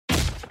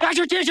got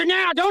your attention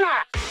now, don't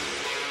I?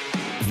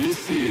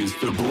 This is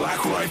the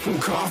Black Rifle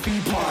Coffee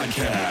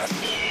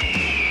Podcast.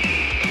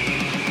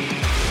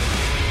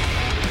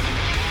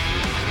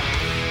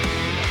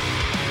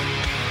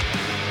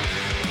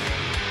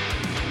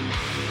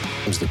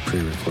 The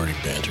pre-recording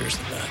banter is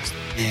the best.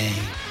 Hey,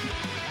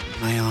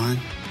 am I on?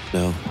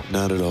 No,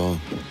 not at all.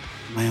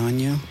 Am I on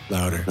you?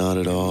 Louder. Not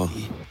at all.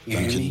 You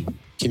hear me?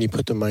 Can you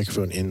put the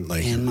microphone in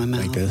In my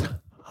mouth? like this?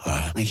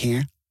 Like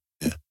here?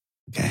 Yeah.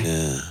 Okay.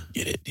 Yeah.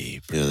 Get it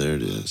deep. Yeah, there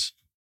it is.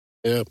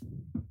 Yep.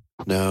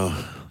 Now,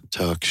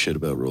 talk shit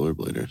about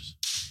rollerbladers.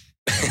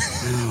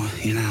 No,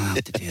 you're not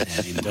allowed to do that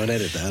anymore. Don't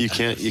edit that. You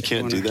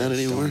can't do that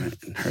anymore?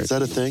 Is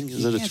that a thing?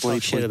 Is that a You can't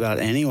talk shit about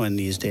anyone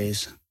these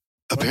days.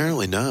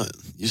 Apparently not.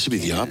 Used to be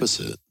the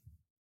opposite.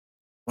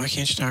 Why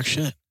can't you talk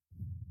shit?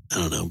 I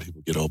don't know.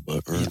 People get all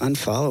butt. You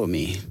unfollow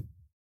me.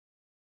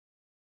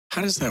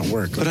 How does that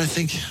work? But I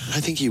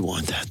think you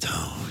want that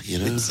though. You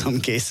know, In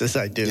some cases,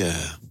 I do.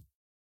 Yeah.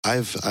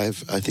 I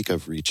think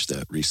I've reached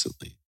that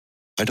recently.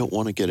 I don't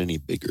want to get any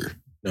bigger.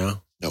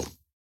 No.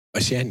 I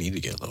see. I need to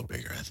get a little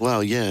bigger. I think.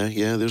 Well,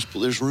 yeah.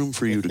 There's room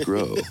for you to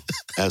grow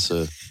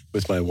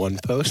with my one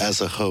post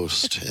as a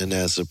host and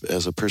as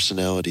a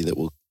personality that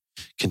will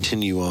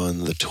continue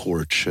on the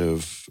torch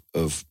of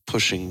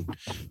pushing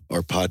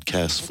our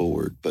podcast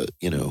forward. But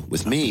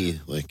with me,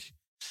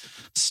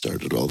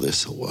 started all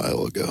this a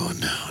while ago,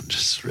 and now I'm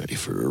just ready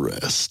for a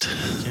rest.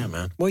 Yeah,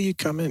 man. Well, you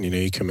come in,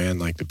 you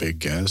command like the big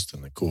guest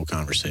and the cool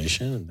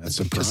conversation, and that's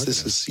because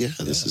this is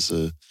that's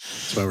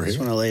why we're here. I just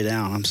want to lay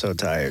down. I'm so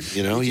tired.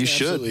 You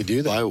should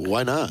do that.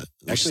 Why not?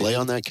 Actually, lay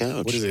on that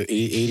couch. What is it?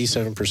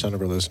 87% of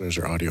our listeners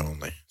are audio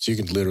only, so you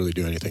can literally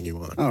do anything you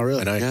want. Oh,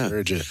 really? And I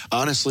encourage it.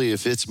 Honestly,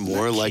 if it's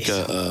more like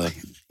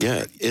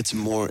it's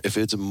more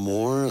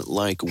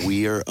like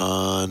we are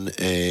on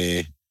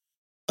a.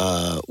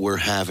 We're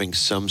having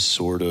some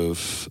sort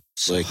of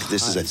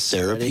this is a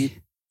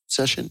therapy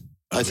session.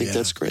 I think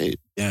that's great.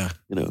 Yeah.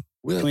 Can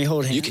we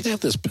hold hands? You can have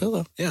this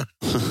pillow. Yeah.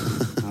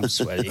 I'm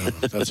sweaty.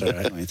 That's all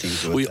right.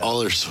 We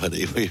all are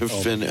sweaty. We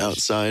have been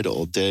outside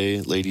all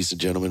day. Ladies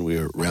and gentlemen, we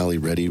are rally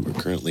ready. We're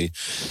currently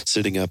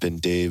sitting up in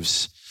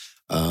Dave's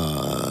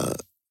nightmare.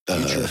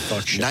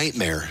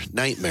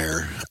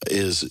 Nightmare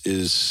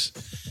is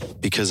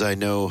because I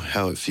know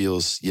how it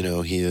feels.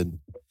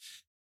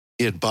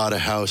 He had bought a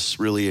house,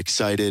 really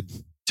excited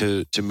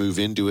to move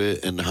into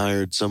it, and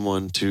hired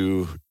someone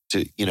to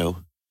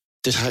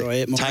destroy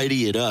it more.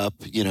 Tidy it up,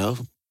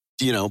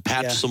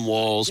 patch some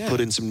walls, put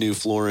in some new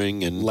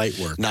flooring, and light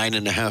work.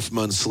 9.5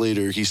 months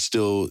later,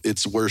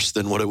 it's worse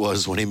than what it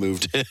was when he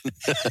moved in.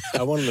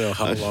 I want to know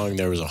how long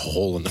there was a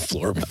hole in the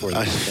floor before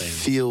I this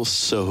thing. feel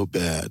so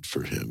bad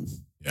for him.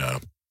 Yeah.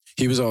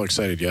 He was all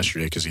excited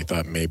yesterday because he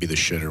thought maybe the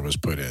shitter was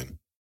put in.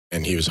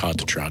 And he was hot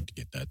to trot to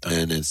get that done.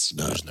 And it's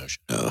not. There's no shit.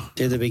 No.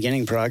 Dude, the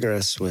beginning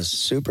progress was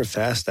super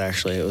fast,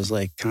 actually. It was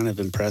kind of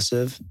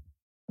impressive.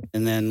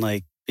 And then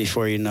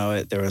before you know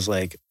it, there was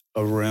a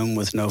room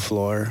with no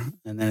floor.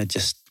 And then it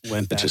just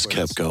went back. It just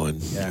kept going.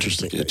 Yeah.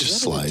 Interesting. It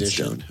just slides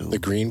downhill. The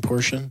green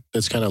portion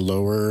that's kind of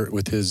lower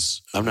with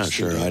his... I'm not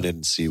sure. I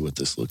didn't see what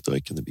this looked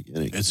like in the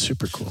beginning. It's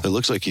super cool. It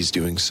looks like he's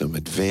doing some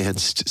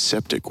advanced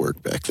septic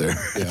work back there.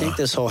 I think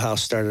this whole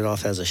house started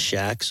off as a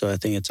shack, so I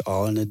think it's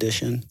all an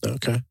addition.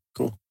 Okay,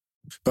 cool.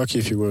 Bucky,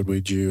 if you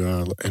would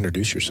you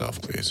introduce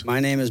yourself, please? My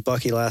name is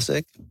Bucky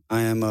Lassick.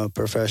 I am a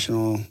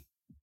professional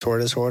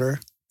tortoise hoarder.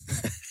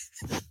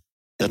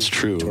 That's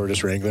true.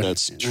 Tortoise wrangler.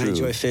 That's true. I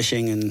enjoy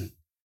fishing and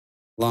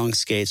long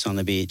skates on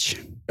the beach.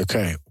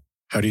 Okay.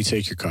 How do you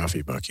take your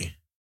coffee, Bucky?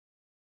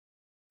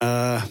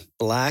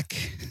 Black,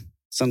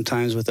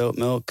 sometimes with oat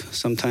milk,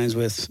 sometimes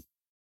with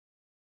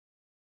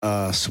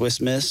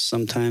Swiss Miss,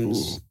 sometimes.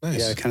 Ooh,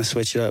 nice. Yeah, I kind of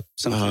switch it up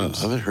sometimes.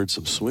 I haven't heard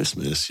some Swiss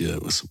Miss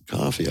yet with some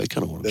coffee. I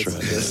kind of want to try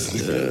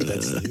that.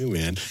 That's new,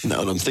 man.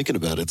 Now that I'm thinking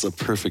about it, it's a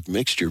perfect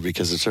mixture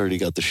because it's already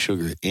got the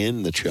sugar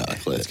in the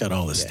chocolate. It's got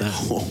all the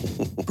stuff.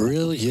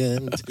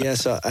 Brilliant. Yeah,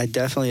 so I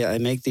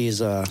make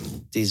these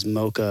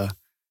mocha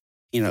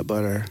peanut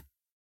butter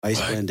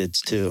ice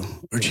blendeds too.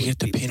 Where'd you get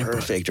the peanut butter?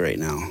 Perfect right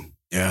now.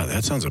 Yeah,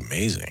 that sounds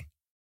amazing.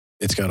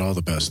 It's got all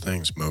the best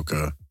things: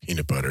 mocha,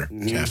 peanut butter,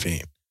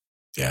 caffeine.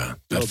 Yeah,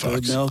 that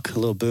fucks. A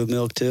little boob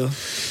milk too.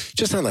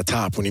 Just on the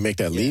top when you make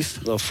that leaf. A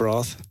little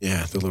froth.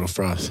 Yeah, the little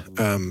froth.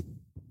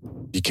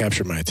 You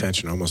captured my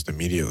attention almost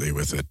immediately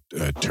with a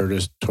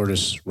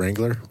tortoise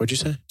wrangler. What'd you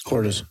say?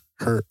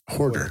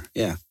 Hoarder.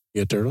 Yeah.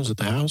 You got turtles at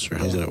the house, or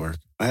how does that work?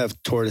 I have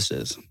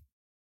tortoises.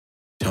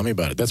 Tell me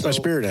about it. That's my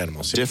spirit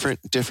animal. See?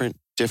 Different.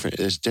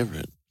 It's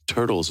different.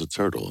 Turtle's a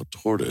turtle. A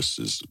tortoise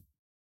is...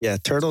 Yeah,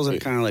 turtles are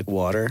kind of like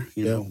water,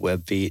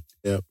 web feet.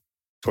 Yep.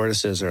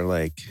 Tortoises are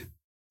like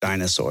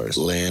dinosaurs.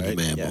 Land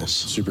mammals. Yeah.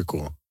 Super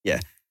cool.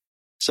 Yeah.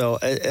 So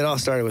it all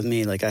started with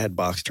me. I had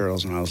box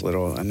turtles when I was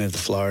little. I moved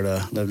to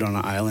Florida, lived on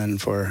an island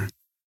for a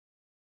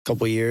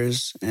couple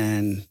years,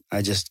 and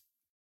I just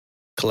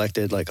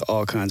collected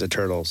all kinds of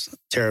turtles.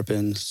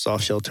 Terrapins,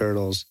 soft-shell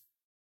turtles,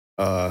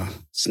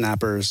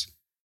 snappers.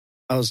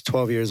 I was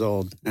 12 years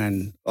old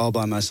and all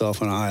by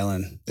myself on an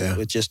island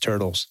with just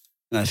turtles.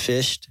 And I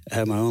fished. I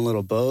had my own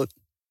little boat.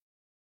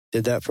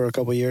 Did that for a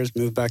couple of years.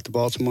 Moved back to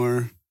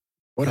Baltimore.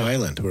 What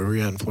island? Where were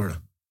you at in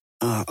Florida?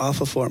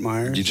 Off of Fort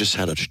Myers. You just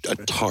had a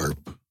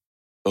tarp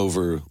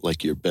over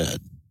like your bed.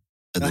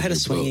 And I then had a your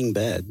swinging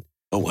bed. boat.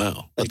 Oh,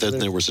 wow. But Like, then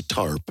there was a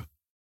tarp.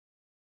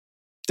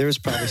 There was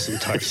probably some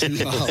tarps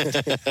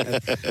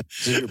involved.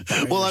 So you're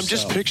by Well, I'm just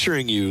yourself.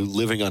 picturing you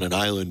living on an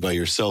island by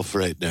yourself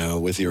right now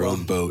with your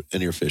own boat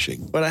and you're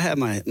fishing. But I had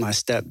my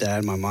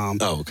stepdad, my mom.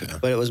 Oh, okay.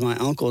 But it was my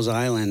uncle's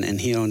island, and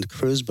he owned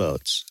cruise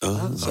boats.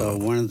 Oh. So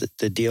one of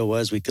the deal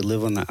was we could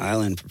live on the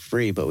island for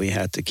free, but we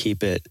had to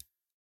keep it,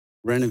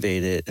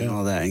 renovate it, and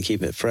all that, and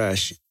keep it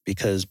fresh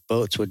because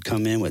boats would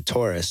come in with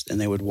tourists and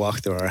they would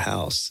walk through our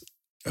house.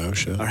 Oh,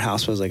 shit. Our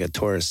house was like a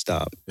tourist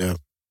stop. Yeah.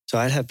 So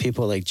I'd have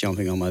people like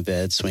jumping on my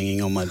bed,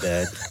 swinging on my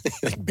bed.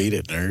 Like, beat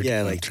it, nerd.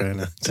 Yeah, Like like- trying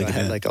to So take I a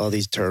had hit. like all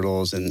these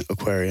turtles and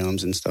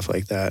aquariums and stuff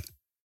like that.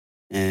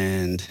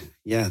 And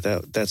yeah,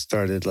 that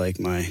started like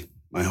my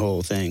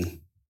whole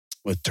thing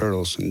with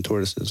turtles and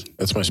tortoises.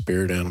 That's my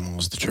spirit animal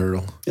is the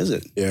turtle. Is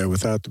it? Yeah,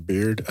 without the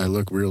beard, I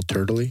look real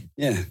turtley.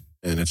 Yeah.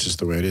 And it's just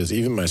the way it is.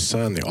 Even my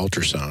son, the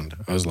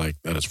ultrasound, I was like,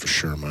 that is for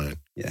sure mine.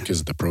 Yeah. Because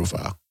of the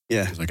profile.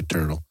 Yeah. It's like a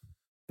turtle.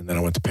 And then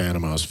I went to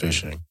Panama, I was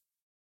fishing,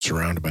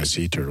 surrounded by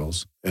sea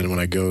turtles. And when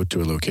I go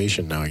to a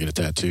location now, I get a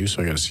tattoo.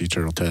 So I got a sea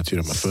turtle tattooed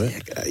on my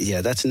foot. Yeah,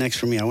 that's next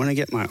for me. I want to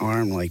get my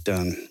arm like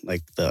done,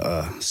 like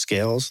the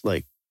scales,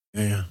 like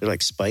Yeah. they're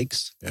like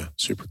spikes. Yeah.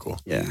 Super cool.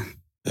 Yeah.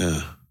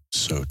 Yeah.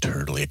 So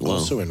turtly. Wow.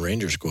 Also in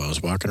ranger school, I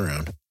was walking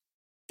around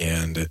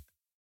and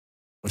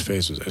what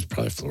phase was it? It's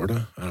probably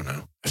Florida. I don't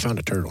know. I found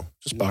a turtle,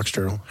 just box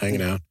turtle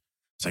hanging out.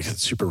 It's like,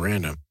 it's super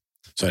random.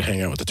 So I'd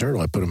hang out with the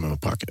turtle. I'd put him in my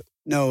pocket,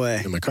 No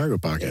way. in my cargo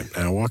pocket.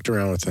 And I walked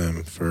around with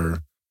him for,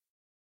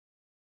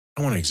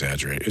 I want to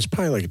exaggerate. It's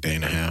probably like a day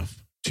and a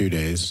half, 2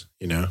 days,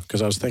 you know,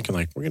 because I was thinking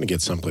like, we're going to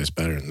get someplace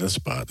better than this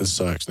spot. This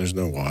sucks. There's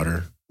no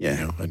water. Yeah.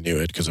 You know, I knew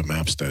it because of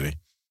map study.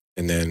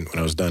 And then when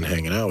I was done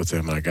hanging out with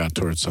him and I got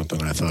towards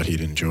something I thought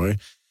he'd enjoy,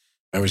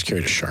 I always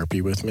carried a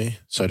Sharpie with me.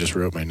 So I just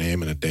wrote my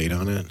name and a date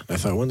on it. I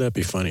thought, wouldn't that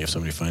be funny if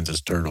somebody finds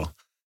this turtle?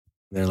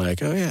 And they're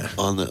like, oh, yeah.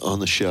 On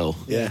the shell.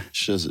 Yeah.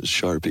 Says it's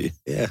Sharpie.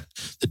 Yeah.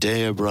 The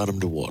day I brought him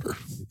to water.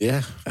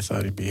 Yeah. I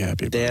thought he'd be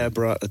happy. The day I about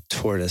brought a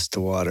tortoise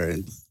to water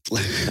and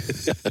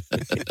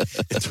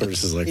it.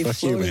 Tortoise is like, he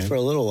fuck you, floated man. for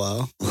a little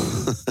while.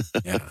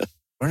 Yeah.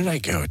 Where did I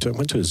go? I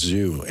went to a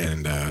zoo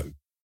and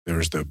there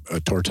was the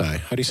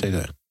tortoise. How do you say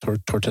that?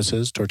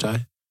 Tortoises?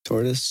 Tortoise?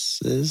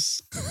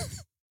 Tortoises.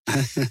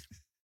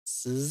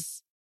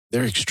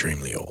 They're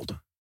extremely old.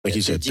 Like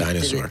you said, Did you- did it-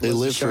 dinosaur. They Was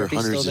the live for Sharpie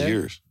still hundreds of there?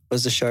 years.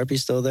 Was the Sharpie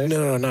still there?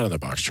 No, not in the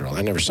box turtle.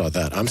 I never saw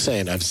that. I'm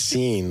saying I've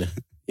seen,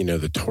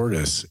 the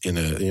tortoise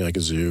in like a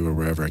zoo or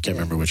wherever. I can't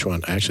remember which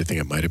one. I actually think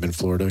it might have been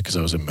Florida because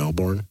I was in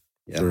Melbourne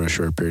for a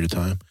short period of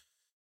time.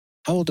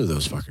 How old do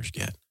those fuckers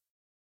get?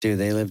 Dude,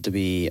 they live to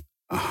be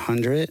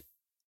 100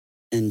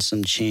 and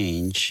some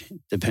change,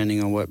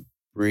 depending on what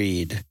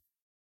breed,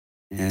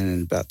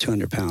 and about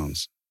 200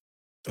 pounds.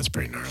 That's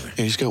pretty gnarly.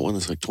 Yeah, he's got one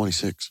that's like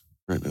 26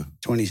 right now.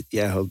 20,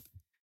 yeah,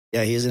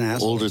 he's an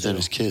asshole. Older than too.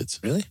 his kids.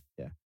 Really?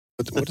 Yeah.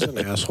 What does an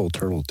asshole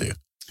turtle do?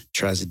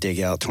 Tries to dig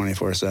out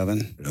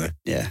 24/7. Really?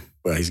 Yeah.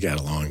 Well, he's got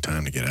a long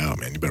time to get out,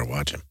 man. You better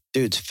watch him.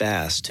 Dude's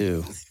fast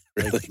too.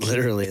 Really? Like,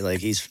 literally, like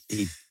he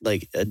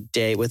like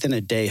within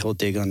a day, he'll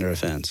dig under a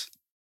fence.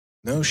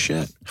 No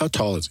shit. How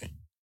tall is he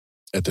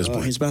at this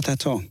point? He's about that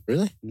tall.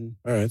 Really? Mm.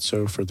 All right.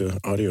 So for the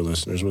audio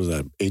listeners, what is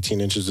that?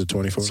 18 inches to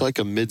 24? It's like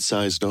a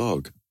mid-sized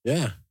dog.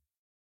 Yeah.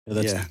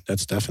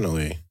 That's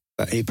definitely,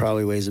 But he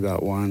probably weighs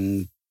about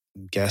I'm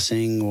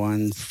guessing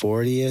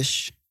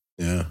 140-ish.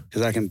 yeah.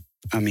 Because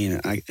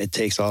it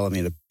takes all of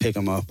me to pick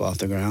him up off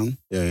the ground.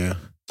 Yeah.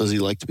 Does he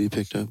like to be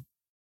picked up?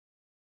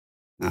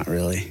 Not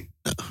really.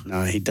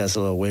 No, he does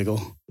a little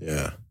wiggle,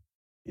 Yeah.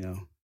 you know.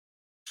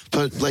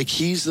 But like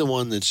he's the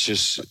one that's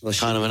just Well,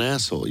 kind of an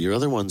asshole. Your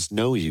other ones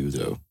know you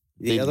though.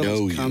 The They other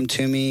know ones you. come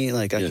to me,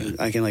 like Yeah.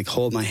 I can like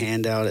hold my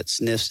hand out, it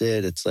sniffs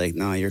it. It's like,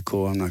 no, you're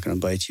cool. I'm not going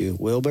to bite you.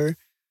 Wilbur,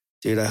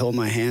 dude, I hold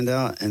my hand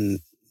out and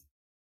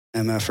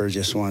MFer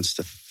just wants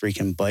to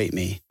freaking bite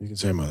me. You can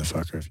say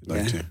motherfucker if you'd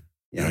like to.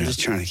 Yeah, I'm Yeah. just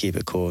trying to keep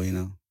it cool, you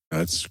know.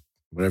 That's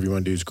whatever you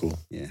want to do is cool.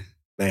 Yeah.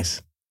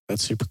 Nice.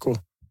 That's super cool.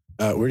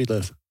 Where do you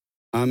live?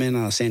 I'm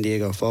in San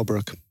Diego,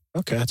 Fallbrook.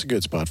 Okay. That's a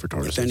good spot for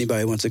tortoises. If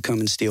anybody wants to come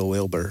and steal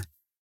Wilbur,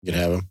 You can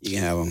have them. you can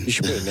have them. You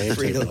should put a name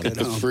Free tag to on go it.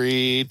 A down.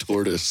 free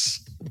tortoise.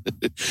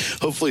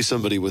 Hopefully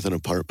somebody with an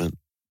apartment.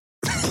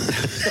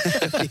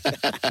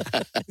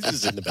 This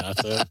is in the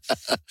bathtub.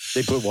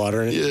 They put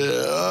water in it.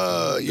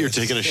 Yeah, you're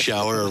taking a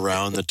shower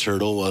around the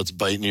turtle while it's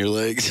biting your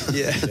legs.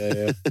 Yeah.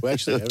 Yeah. Well,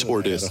 actually, Evan and I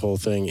Tortoise. had a whole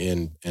thing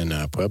in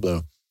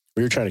Pueblo.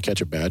 We were trying to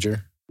catch a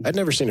badger. I'd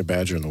never seen a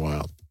badger in the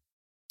wild.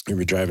 We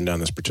were driving down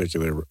this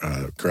particular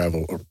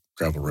gravel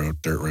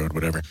road, dirt road,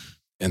 whatever,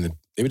 and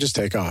they would just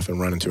take off and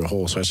run into a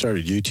hole. So I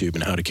started YouTube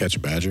and how to catch a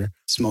badger.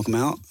 Smoke them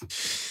out.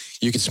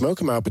 You can smoke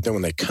them out, but then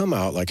when they come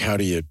out, like, how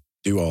do you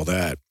do all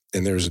that?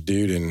 And there was a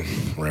dude in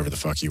wherever the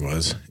fuck he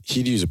was.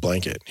 He'd use a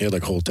blanket. He had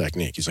like a whole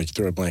technique. He's like, you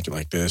throw a blanket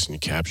like this and you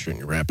capture it and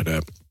you wrap it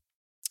up.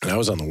 And I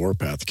was on the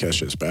warpath to catch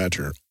this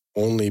badger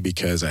only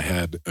because I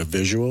had a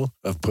visual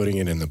of putting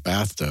it in the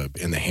bathtub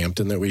in the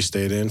Hampton that we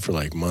stayed in for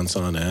like months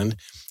on end,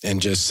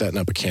 and just setting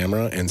up a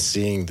camera and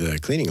seeing the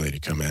cleaning lady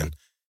come in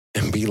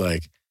and be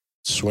like,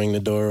 swing the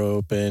door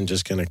open,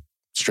 just going to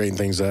straighten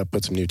things up,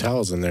 put some new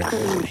towels in there,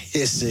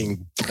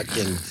 hissing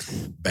fucking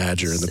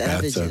badger in the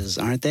Savages,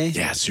 bathtub. aren't they?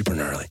 Yeah, super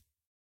gnarly.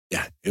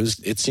 Yeah,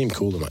 it seemed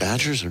cool to me.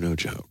 Badgers are no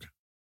joke.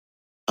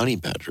 Honey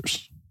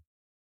badgers.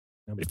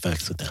 Nobody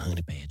fucks with the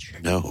honey badger.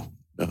 No.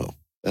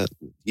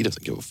 He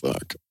doesn't give a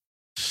fuck.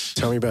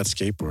 Tell me about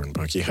skateboarding,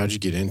 Bucky. How'd you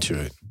get into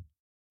it?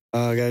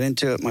 I got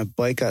into it. My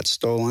bike got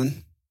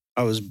stolen.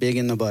 I was big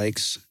into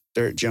bikes,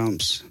 dirt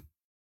jumps.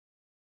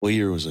 What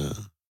year was that?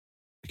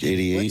 Like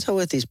 88? What's up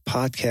with these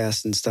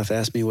podcasts and stuff?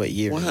 Ask me what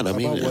year. What? I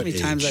mean, how many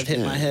times I've hit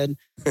my head?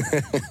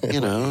 You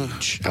know.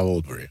 How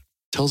old were you?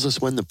 Tells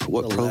us when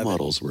what pro 11.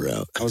 models were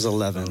out. I was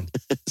 11.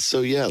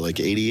 So yeah, like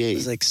It 88.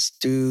 was like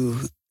Stu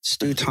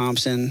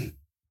Thompson,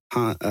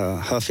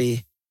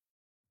 Huffy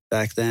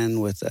back then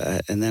with,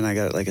 and then I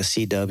got like a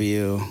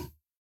CW,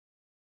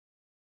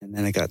 and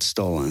then it got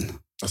stolen.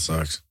 That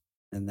sucks.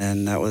 And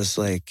then that was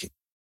like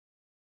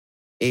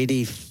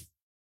 80.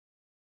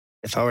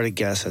 If I were to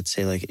guess, I'd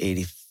say like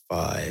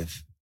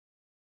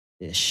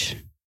 85-ish.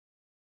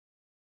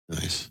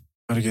 Nice.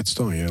 How'd it get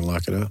stolen? You didn't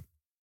lock it up?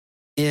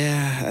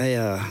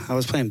 Yeah, I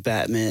was playing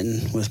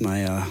badminton with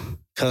my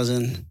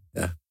cousin.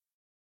 Yeah.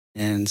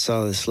 And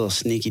saw this little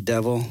sneaky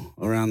devil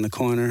around the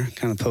corner,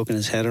 kind of poking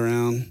his head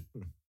around.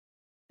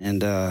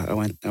 And I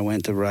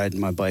went to ride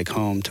my bike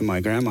home to my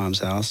grandmom's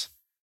house,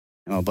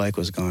 and my bike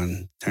was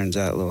gone. Turns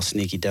out, little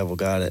sneaky devil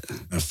got it.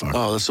 Fuck.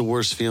 Oh, that's the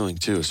worst feeling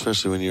too,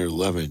 especially when you're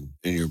 11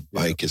 and your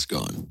bike is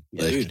gone.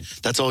 Yeah, Like, dude.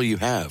 that's all you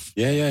have.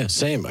 Yeah,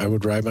 same. I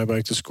would ride my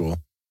bike to school,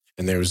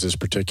 and there was this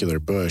particular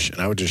bush,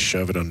 and I would just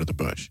shove it under the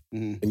bush.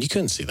 Mhm. And you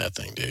couldn't see that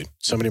thing, dude.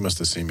 Somebody must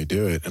have seen me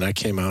do it. And I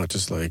came out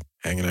just like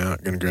hanging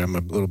out, gonna grab my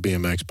little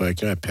BMX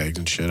bike. You know, I had pegs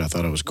and shit. I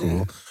thought it was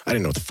cool. I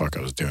didn't know what the fuck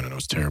I was doing, and it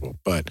was terrible.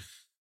 But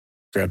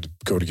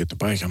go to get the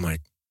bike. I'm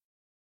like,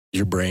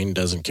 your brain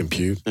doesn't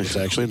compute. It's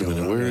actually Wait a minute,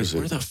 going on. where Like, is it?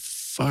 Where the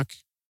fuck?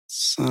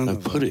 Son I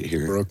of put a- it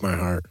here. Broke my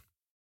heart.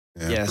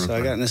 Yeah, broke so I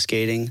my- got into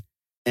skating,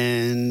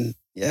 and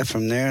yeah,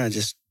 from there I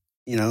just,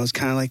 it's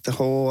kind of like the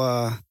whole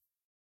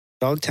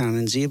Dogtown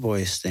and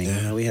Z-Boys thing. Yeah.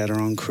 You know, we had our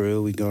own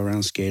crew. We'd go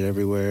around, skate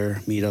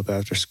everywhere, meet up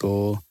after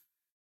school,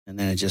 and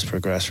then it just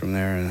progressed from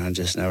there, and I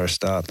just never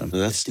stopped.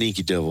 That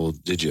sneaky devil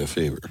did you a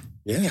favor.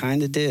 Yeah.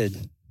 Kind of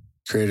did.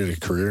 Created a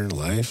career in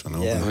life and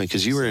all Yeah. that.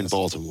 Because you were in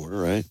Baltimore,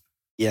 right?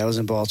 Yeah, I was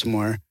in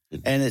Baltimore,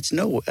 and it's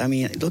look at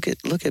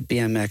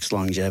BMX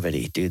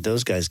longevity, dude.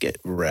 Those guys get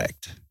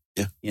wrecked.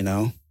 Yeah. You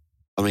know?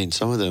 I mean,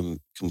 some of them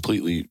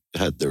completely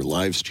had their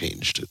lives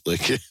changed.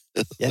 Like, Yeah.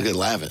 look at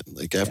Lavin.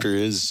 Like, after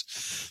his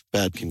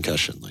bad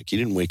concussion, like, he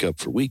didn't wake up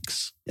for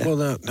weeks. Yeah.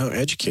 Well, now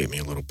educate me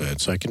a little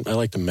bit. So I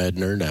like to med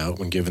nerd out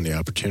when given the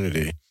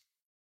opportunity.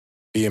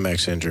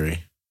 BMX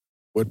injury.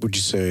 What would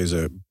you say is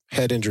a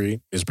head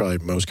injury is probably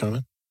most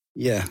common?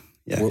 Yeah.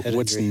 Yeah. head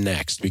What's injury.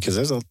 next? Because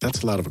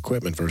that's a lot of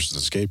equipment versus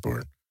a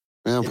skateboard.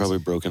 Yeah, It's- probably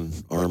broken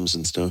arms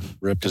and stuff.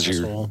 Ripped 'Cause you're-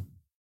 asshole.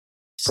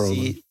 Pro-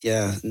 Seat,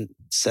 yeah,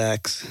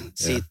 sacks,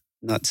 seat,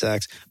 not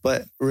sacks.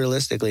 But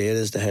realistically, it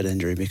is the head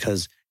injury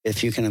because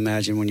if you can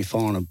imagine when you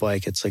fall on a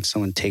bike, it's like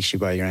someone takes you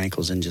by your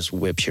ankles and just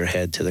whips your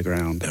head to the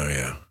ground. Oh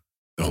yeah,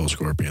 the whole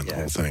scorpion, the Yeah.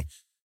 whole thing.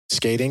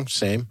 Skating,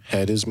 same.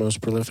 Head is most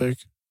prolific.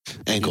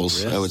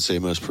 Ankles, I would say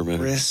most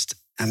permitted. Wrist,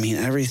 I mean,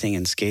 everything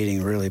in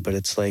skating really, but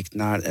it's like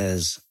not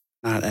as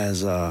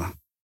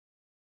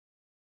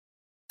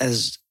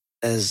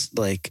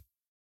like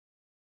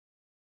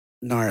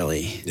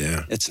gnarly.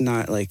 Yeah. It's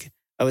not like,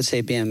 I would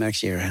say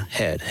BMX, your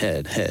head,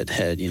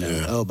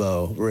 Yeah.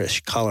 elbow,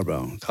 wrist,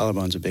 collarbone.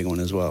 Collarbone's a big one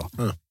as well.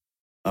 Huh.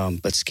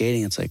 But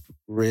skating, it's like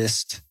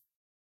wrist,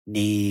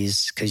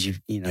 knees, because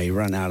you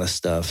run out of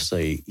stuff. So,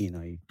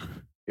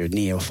 your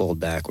knee will fold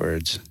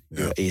backwards,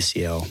 your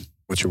ACL,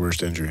 What's your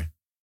worst injury?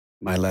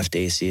 my left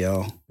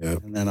ACL.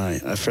 Yep. And then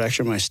I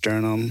fractured my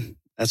sternum.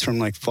 That's from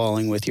like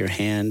falling with your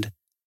hand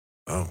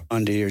Oh,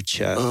 under your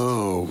chest.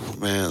 Oh,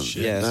 man.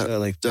 Shit. yeah, that, so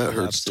like that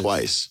hurts collapses-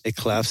 twice. It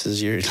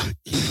collapses your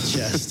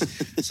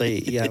chest. So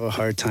you have a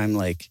hard time,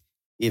 like,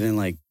 even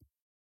like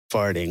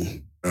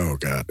farting. oh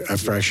God! I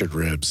fractured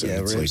ribs, and Yeah,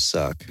 it's ribs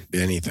suck.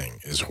 like anything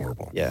is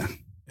horrible. Yeah.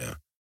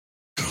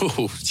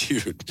 Oh,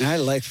 dude. I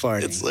like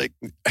farting. It's like,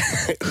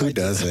 Who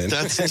doesn't?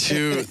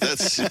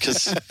 that's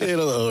because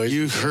It'll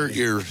you hurt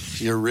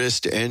your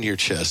wrist and your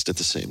chest at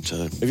the same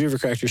time. Have you ever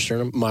cracked your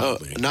sternum? Oh,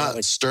 Mildly. not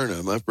like,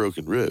 sternum. I've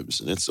broken ribs,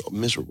 and it's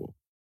miserable.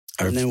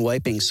 and then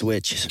wiping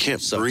switch.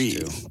 Can't sucks breathe.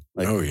 too.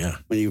 Like oh yeah,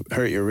 when you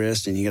hurt your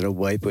wrist and you got to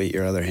wipe with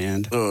your other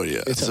hand. Oh,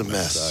 yeah. It's a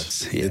mess.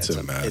 Sucks. Yeah, It's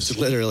a mess. It's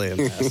literally a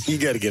mess. you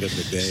got to get a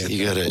bidet.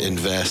 You got to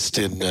invest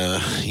in,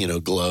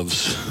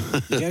 gloves.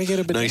 You got to get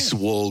a bidet. Nice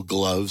wool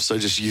gloves. I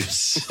just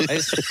use.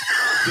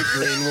 the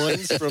green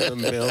ones from the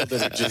mill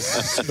that are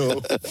just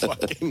so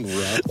fucking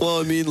rough. Well,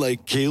 I mean,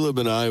 like Caleb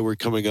and I were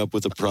coming up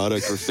with a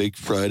product for Fake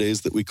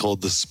Fridays that we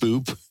called the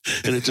Spoop,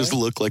 and it just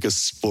looked like a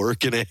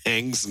spork, and it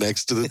hangs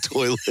next to the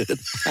toilet,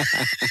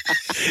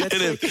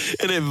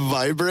 and it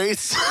vibrates.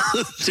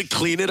 vibrates to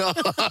clean it off.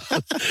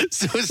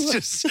 So it's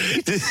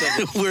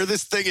just where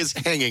this thing is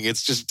hanging.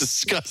 It's just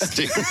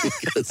disgusting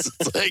because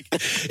it's like,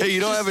 hey, you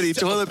don't have any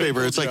toilet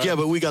paper. It's like, yeah,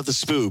 but we got the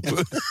spoop.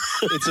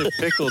 It's a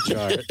pickle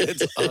jar.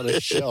 It's on a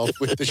shelf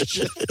with the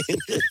shit in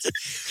it.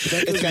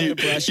 It's got the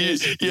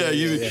brushes.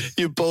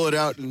 You pull it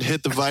out and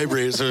hit the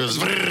vibrator, so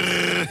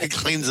it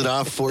cleans it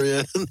off for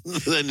you.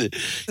 Then,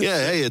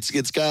 hey, it's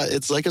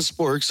like a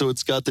spork, so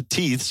it's got the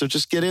teeth. So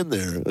just get in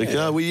there. Like,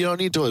 you don't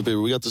need toilet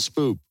paper. We got the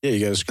spoop. Yeah, you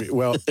got to scrape.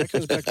 Well, that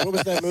goes back. What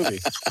was that movie?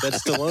 That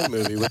Stallone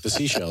movie with the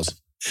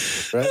seashells,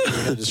 right? You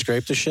had to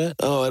scrape the shit.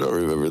 Oh, I don't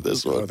remember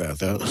this one. Oh,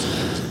 that was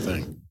the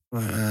thing.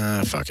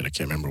 Fuck it, I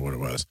can't remember what it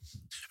was.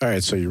 All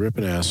right, so you rip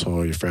an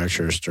asshole, you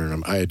fracture a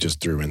sternum. I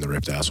just threw in the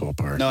ripped asshole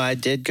part. No, I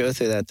did go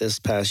through that this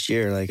past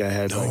year. Like I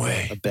had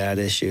a bad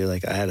issue.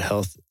 Like I had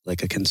health,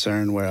 like a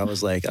concern where I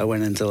was like, I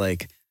went into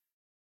like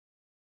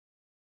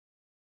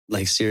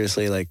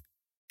seriously like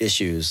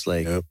issues.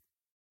 Like I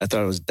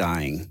thought I was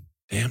dying.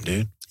 Damn,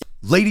 dude.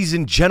 Ladies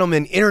and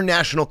gentlemen,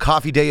 International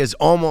Coffee Day is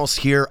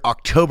almost here,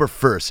 October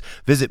 1st.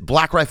 Visit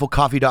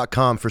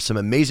blackriflecoffee.com for some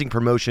amazing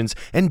promotions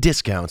and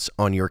discounts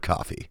on your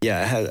coffee.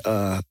 Yeah, I had,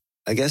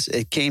 I guess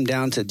it came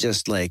down to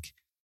just like,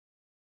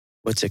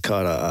 what's it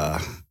called?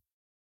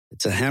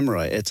 It's a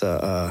hemorrhoid.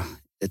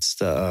 It's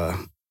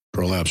the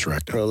prolapse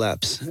rectum.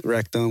 Prolapse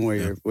rectum, where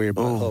your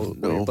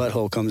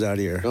butthole comes out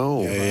of your.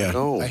 No.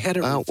 I had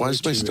it. Why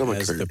does my stomach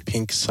as hurt? the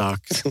pink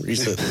sock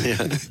recently.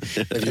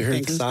 Have you heard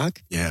pink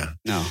sock? Yeah.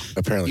 No.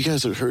 Apparently, you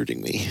guys are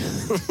hurting me.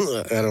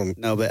 I don't.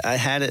 No, but I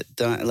had it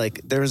done.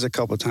 Like there was a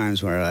couple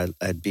times where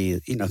I'd be,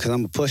 because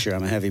I'm a pusher.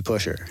 I'm a heavy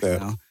pusher. Yeah. You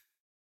know,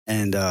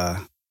 and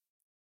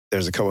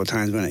there's a couple of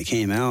times when it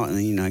came out,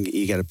 and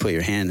you got to put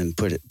your hand and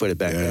put it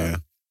back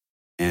up.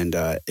 And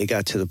it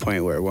got to the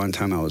point where one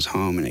time I was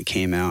home and it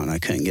came out and I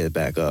couldn't get it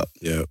back up.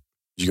 Yeah.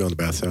 Did you go in the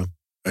bathtub?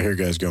 I hear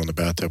guys go in the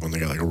bathtub when they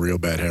got like a real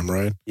bad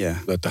hemorrhoid. Yeah.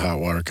 Let the hot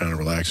water kind of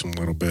relax them a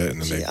little bit.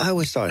 And then I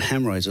always thought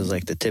hemorrhoids was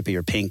like the tip of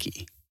your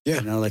pinky.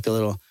 Yeah. Like a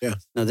little. Yeah.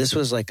 No, this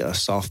was like a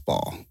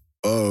softball.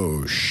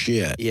 Oh,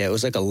 shit. Yeah, it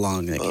was like a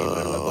lung that came out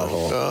of my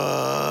butthole.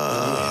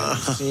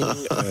 Have you seen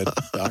a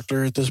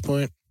doctor at this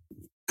point?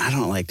 I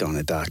don't like going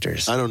to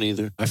doctors. I don't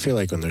either. I feel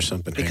like when there's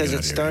something because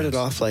it started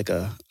off like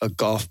a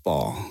golf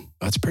ball.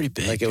 That's pretty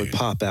big. Like it would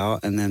pop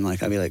out, and then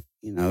like I'd be like,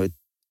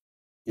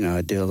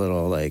 I'd do a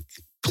little like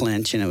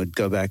clench, and it would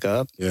go back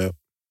up. Yeah.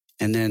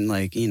 And then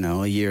like a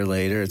year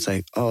later, it's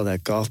like, oh,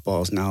 that golf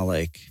ball is now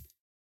like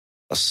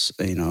a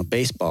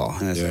baseball,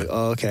 and it's like,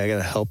 oh, okay, I got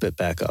to help it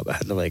back up. I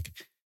had to like,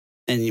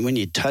 and when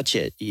you touch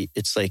it,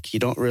 it's like you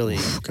don't really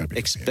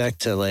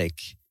expect to like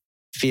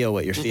feel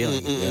what you're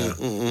feeling. Now,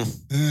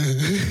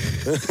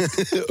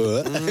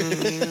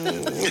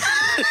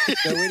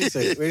 wait a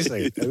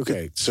second.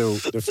 Okay, so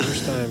the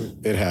first time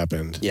it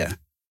happened,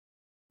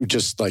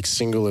 just like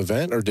single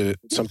event, or did it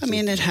something? I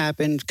mean, it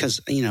happened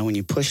because when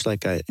you push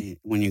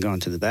when you go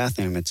into the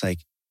bathroom, it's like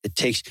it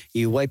takes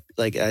you wipe.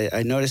 Like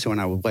I noticed when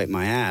I would wipe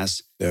my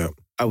ass,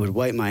 I would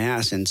wipe my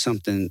ass and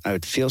I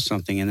would feel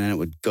something, and then it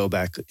would go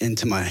back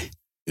into my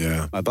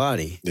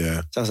body.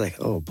 Yeah. So I was like,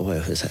 oh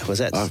boy, was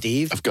that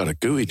Steve? I've got a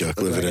gooey duck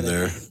living in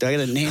there. Do I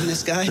got to name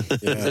this guy? Is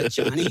that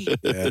Johnny?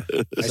 Yeah.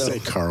 I say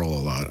Carl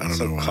a lot. I don't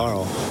know why.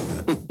 Carl.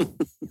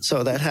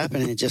 So that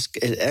happened, and it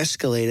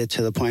escalated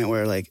to the point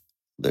where like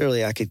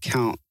literally I could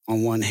count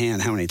on one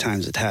hand how many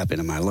times it happened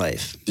in my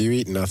life. Do you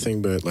eat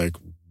nothing but like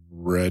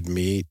red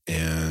meat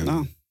and?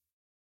 No.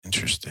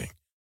 Interesting.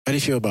 How do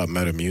you feel about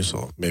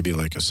Metamucil? Maybe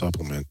like a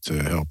supplement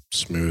to help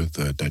smooth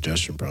the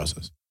digestion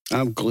process.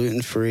 I'm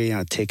gluten-free.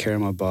 I take care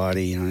of my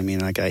body. You know what I mean?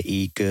 Like I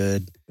eat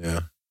good.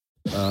 Yeah.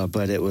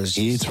 But it was...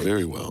 He eats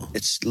very well.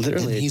 It's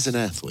literally... And he's an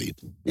athlete.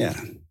 Yeah.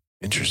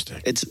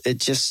 Interesting. It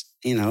just,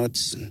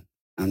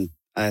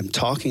 I'm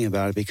talking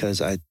about it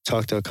because I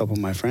talked to a couple of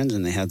my friends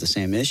and they had the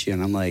same issue.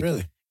 And I'm like,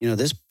 really?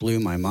 This blew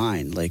my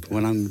mind. Like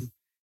when I'm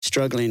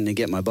struggling to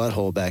get my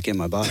butthole back in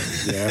my body.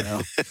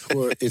 Yeah.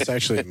 Well, it's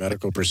actually a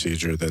medical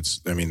procedure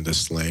the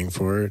slang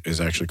for it is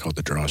actually called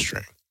the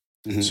drawstring.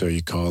 Mm-hmm. So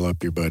you call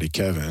up your buddy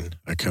Kevin.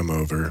 I come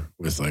over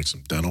with like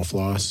some dental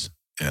floss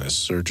and a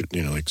suture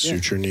needle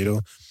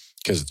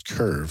because it's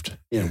curved.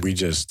 Yeah. And we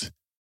just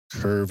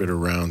curve it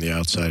around the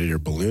outside of your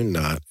balloon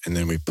knot, and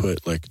then we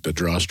put like the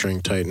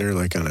drawstring tightener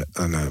like on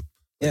a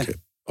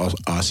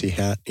Aussie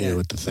hat,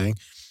 with the thing.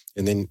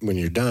 And then when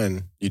you're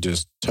done, you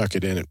just tuck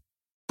it in and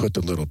put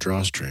the little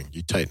drawstring.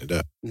 You tighten it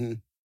up. Mm-hmm.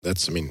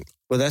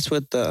 Well, that's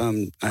what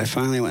I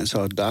finally went and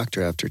saw a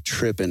doctor after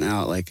tripping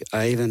out. Like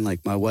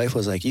my wife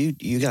was like, you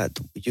had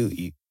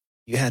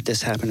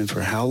this happening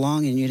for how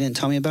long and you didn't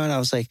tell me about it? I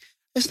was like,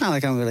 it's not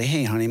like I'm really,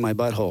 hey, honey, my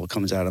butthole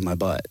comes out of my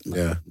butt,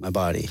 my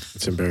body.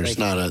 It's embarrassing. It's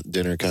not a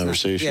dinner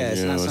conversation.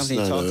 It's not something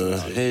you talk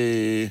about.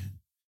 Hey,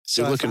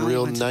 you're looking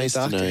real nice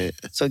tonight.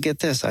 So get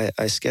this, I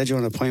schedule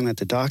an appointment at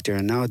the doctor,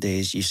 and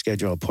nowadays you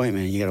schedule an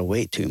appointment and you got to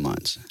wait 2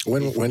 months.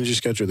 When did you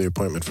schedule the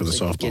appointment for the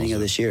softball? Beginning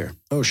of this year.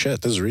 Oh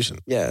shit, this is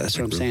recent. Yeah, that's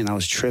what I'm saying. I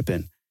was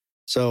tripping.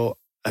 So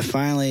I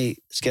finally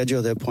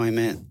scheduled the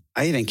appointment.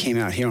 I even came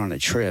out here on a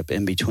trip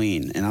in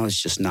between, and I was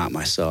just not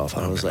myself.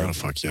 I was man, like,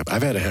 that'll fuck you up.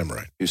 I've had a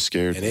hemorrhoid. You're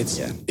scared. And it's,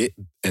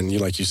 and you,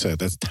 like you said,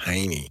 that's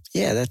tiny.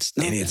 yeah, that's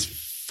not. And it's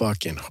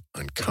fucking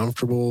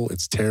uncomfortable.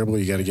 It's terrible.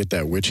 You got to get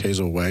that witch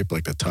hazel wipe,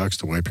 like the Tux,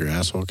 to wipe your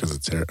asshole because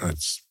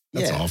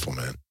that's awful,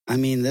 man. I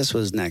mean, this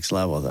was next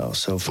level though.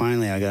 So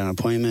finally, I got an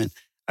appointment.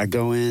 I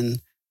go in.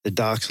 The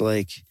doc's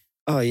like,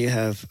 "Oh, you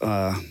have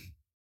I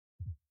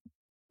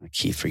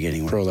keep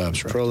forgetting what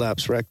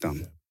prolapse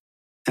rectum,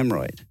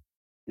 hemorrhoid.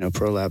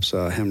 Prolapse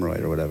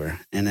hemorrhoid or whatever."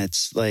 And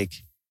it's like,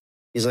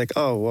 he's like,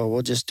 "Oh, well,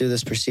 we'll just do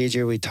this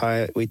procedure. We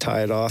tie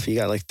it off. You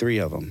got like 3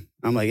 of them."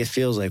 I'm like, it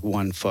feels like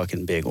one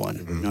fucking big one.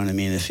 Mm-hmm. You know what I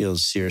mean? It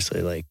feels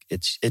seriously like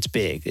it's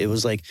big. It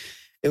was like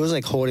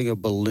holding a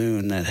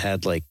balloon that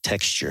had like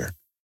texture.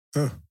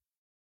 Huh.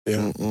 Yeah.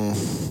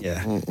 Mm-mm.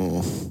 Yeah.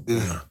 Mm-mm.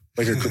 Yeah.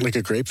 Like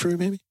a grapefruit,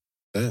 maybe?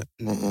 That.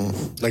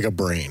 Mm-mm. Like a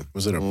brain.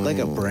 Was it a Like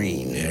a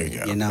brain. There you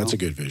go. You know? That's a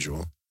good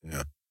visual.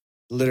 Yeah.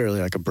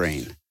 Literally like a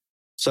brain.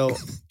 So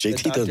JT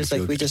the doctor's doesn't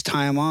like, we just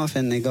tie them off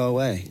and they go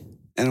away.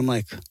 And I'm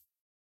like,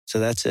 so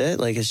that's it?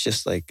 Like, it's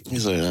just like,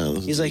 He's like, oh,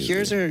 this he's is like,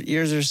 easy.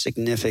 yours are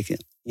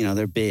significant.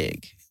 They're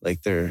big.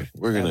 Like they're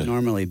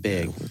normally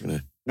big. We're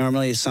gonna.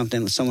 Normally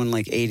someone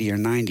like 80 or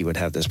 90 would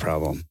have this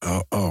problem.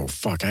 Oh,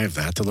 fuck. I have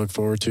that to look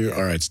forward to.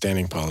 All right.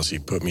 Standing policy.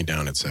 Put me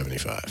down at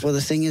 75. Well,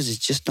 the thing is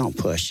just don't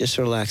push. Just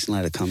relax and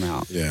let it come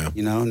out. Yeah.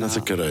 That's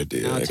a good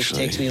idea. Now it just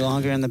takes me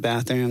longer in the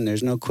bathroom.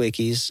 There's no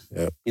quickies.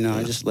 Yep.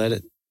 I just let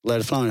it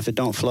flow. And if it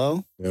don't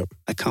flow,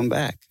 I come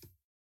back.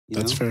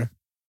 That's fair.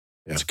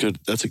 Yeah.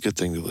 That's a good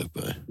thing to live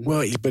by.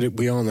 Well, but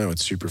we all know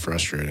it's super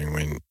frustrating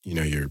when,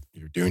 you're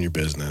doing your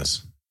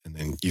business and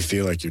then you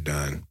feel like you're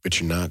done, but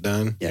you're not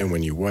done. Yeah. And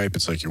when you wipe,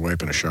 it's like you're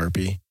wiping a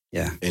Sharpie.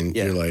 Yeah. And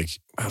you're like,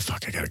 oh,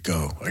 fuck, I got to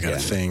go. I got a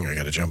thing. I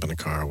got to jump in the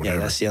car, whatever.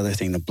 Yeah, that's the other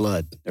thing, the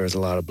blood. There was a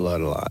lot of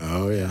blood, a lot.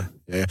 Oh, yeah.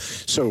 Yeah.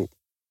 So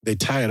they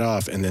tie it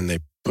off and then they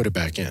put it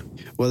back in.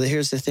 Well,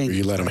 here's the thing. Or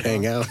you let them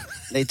hang out.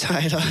 They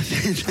tie it off.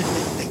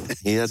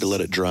 He had to let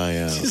it dry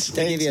out.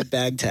 They give you a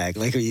bag tag,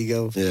 like when you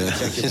go. Yeah.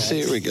 Check your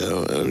Here we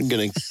go. I'm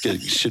gonna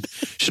get.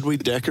 Should we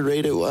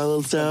decorate it while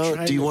it's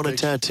out? Do you want a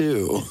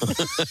tattoo?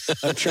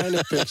 I'm trying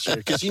to picture,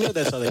 because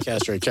that's how they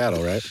castrate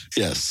cattle, right?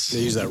 Yes. They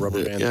use that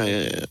rubber band.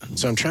 Yeah.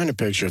 So I'm trying to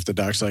picture if the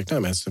doc's like, no,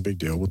 man, it's no big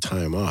deal. We'll tie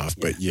them off,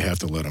 but you have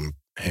to let them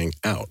hang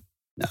out.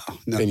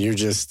 No. And you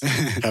just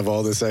have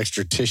all this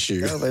extra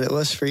tissue. No, but it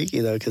was freaky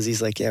though, because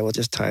he's like, yeah, we'll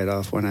just tie it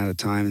off one at a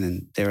time. And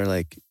then they were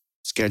like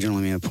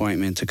scheduling me an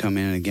appointment to come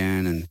in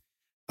again. And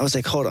I was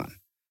like, hold on.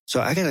 So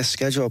I got a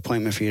schedule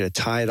appointment for you to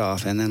tie it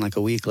off. And then like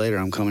a week later,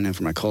 I'm coming in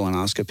for my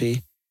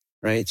colonoscopy.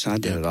 Right. So I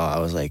did it all. I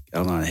was like,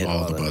 I want to hit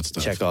all the butt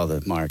stuff. Check all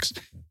the marks.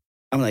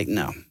 I'm like,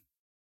 no.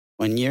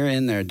 When you're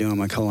in there doing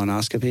my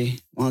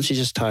colonoscopy, why don't you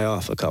just tie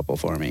off a couple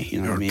for me?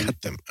 You know what I mean?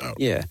 Cut them out.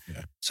 Yeah.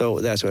 So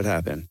that's what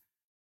happened.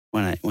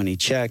 When he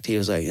checked, he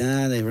was like,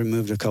 they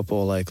removed a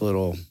couple like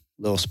little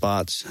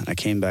spots. I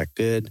came back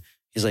good.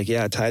 He's like,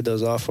 yeah, I tied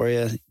those off for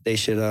you. They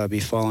should be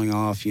falling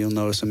off. You'll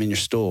notice them in your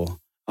stool.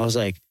 I was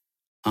like,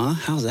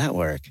 how's that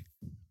work?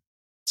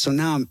 So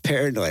now I'm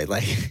paranoid.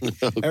 Like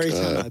every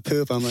time I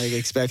poop, I'm like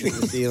expecting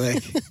to see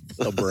like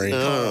a brain.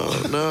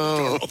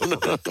 No.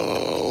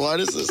 Why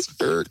does this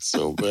hurt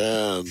so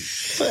bad?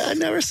 But I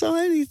never saw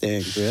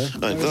anything,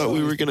 bro. I thought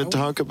we were going to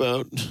talk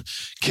about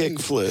kick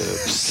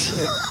flips.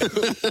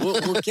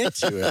 We'll get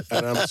to it.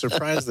 And I'm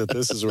surprised that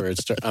this is where it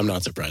starts. I'm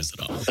not surprised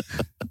at all.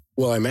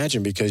 Well, I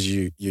imagine because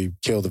you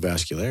kill the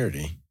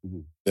vascularity,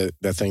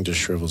 that thing just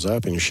shrivels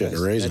up and you're shitting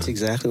a raisin. That's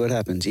exactly what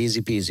happens.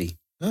 Easy peasy.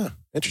 Ah,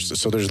 interesting.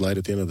 So there's light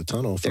at the end of the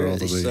tunnel for all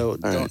the... So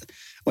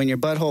when your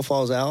butthole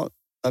falls out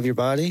of your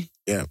body,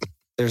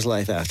 there's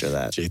life after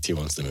that. JT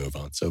wants to move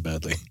on so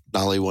badly.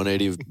 Nolly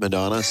 180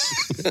 Madonnas?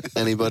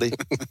 Anybody?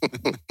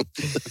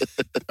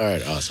 All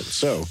right, awesome.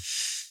 So...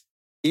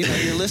 your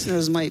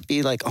listeners might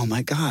be like, oh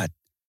my God,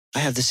 I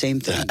have the same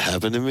thing. That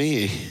happened to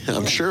me.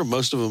 I'm sure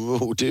most of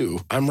them do.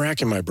 I'm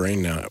racking my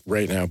brain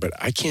right now, but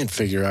I can't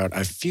figure out.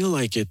 I feel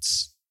like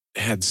it's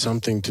had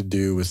something to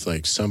do with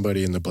like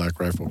somebody in the Black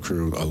Rifle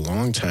crew a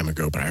long time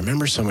ago, but I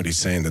remember somebody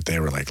saying that they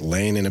were like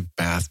laying in a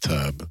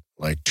bathtub,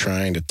 like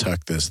trying to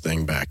tuck this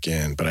thing back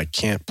in, but I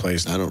can't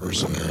place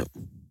the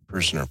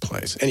person or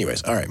place.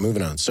 Anyways, all right,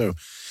 moving on. So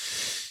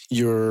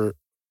you're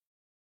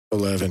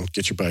 11,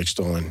 get your bike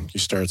stolen, you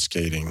start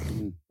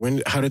skating.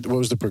 What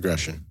was the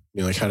progression?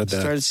 How did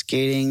that? Started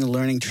skating,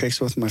 learning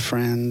tricks with my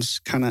friends,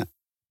 kind of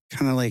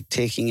like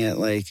taking it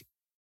like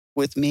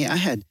with me. I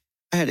had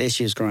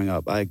issues growing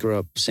up. I grew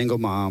up single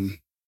mom,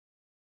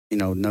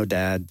 no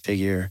dad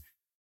figure.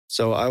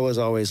 So I was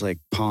always like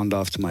pawned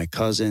off to my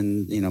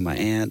cousin, my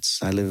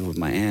aunts. I lived with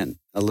my aunt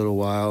a little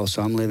while.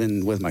 So I'm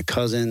living with my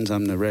cousins.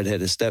 I'm the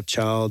redheaded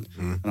stepchild.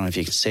 I don't know if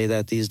you can say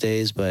that these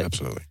days, but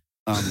absolutely.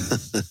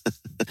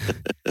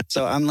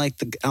 So I'm like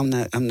I'm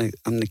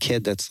the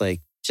kid that's like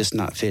just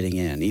not fitting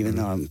in, even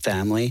though I'm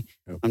family.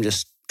 I'm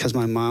just, because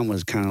my mom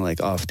was kind of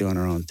like off doing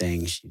her own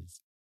thing. She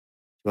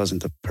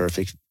wasn't the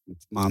perfect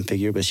mom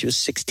figure, but she was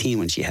 16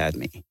 when she had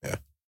me. Yeah.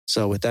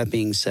 So with that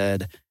being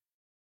said,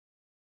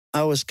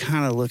 I was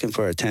kind of looking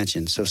for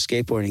attention. So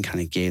skateboarding kind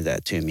of gave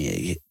that to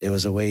me. It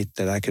was a way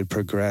that I could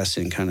progress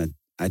and kind of,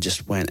 I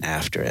just went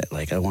after it.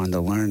 Like I wanted to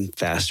learn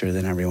faster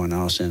than everyone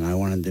else and I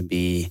wanted to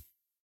be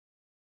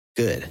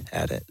good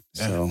at it.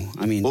 Yeah. So,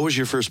 I mean. What was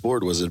your first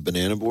board? Was it a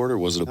banana board or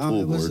was it a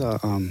pool it was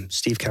board?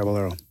 Steve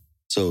Caballero.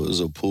 So it was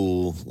a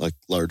pool, like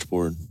large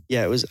board,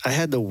 Yeah, it was, I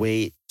had to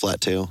wait flat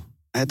tail.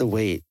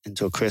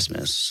 until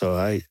Christmas.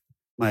 So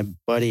my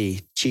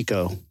buddy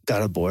Chico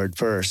got a board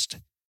first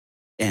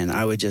and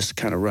I would just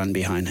kind of run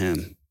behind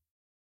him.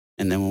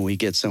 And then when we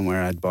get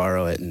somewhere, I'd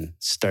borrow it and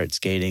start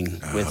skating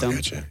with him.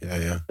 Gotcha.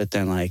 Yeah. But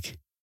then like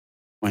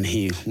when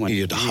You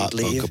had to hot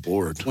bunk a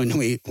board. when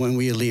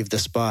we leave the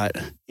spot,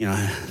 you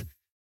know,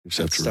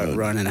 Except to start run.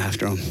 running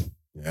after him.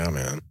 Yeah,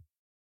 man.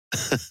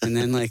 And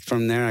then like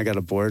from there, I got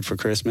a board for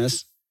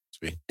Christmas.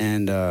 Sweet.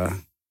 And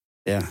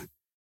yeah,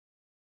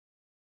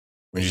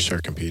 When did you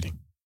start competing?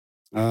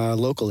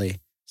 locally.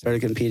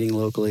 Started competing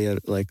locally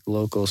at like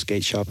local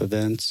skate shop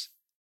events,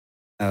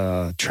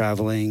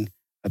 traveling.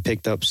 I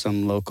picked up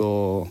some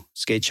local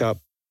skate shop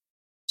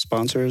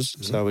sponsors.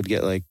 So I would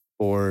get like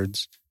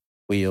boards,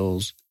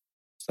 wheels,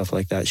 stuff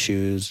like that,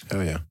 shoes.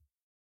 Oh, yeah.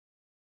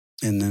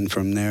 And then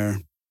from there,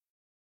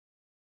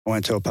 I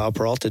went to a Pal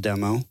Peralta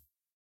demo,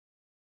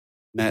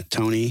 met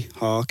Tony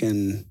Hawk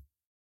and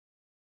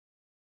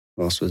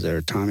who else was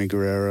there? Tommy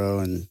Guerrero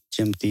and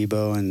Jim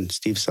Thiebaud and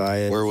Steve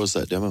Syed. Where was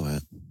that demo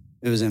at?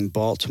 It was in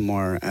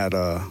Baltimore at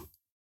a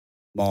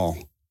mall.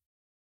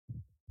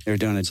 They were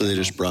doing it. So they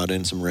just brought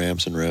in some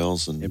ramps and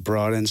rails They and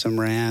brought in some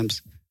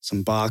ramps,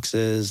 some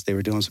boxes. They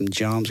were doing some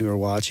jumps we were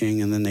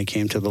watching, and then they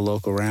came to the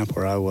local ramp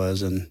where I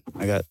was, and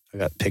I got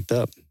picked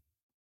up.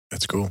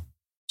 That's cool.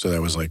 So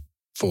that was like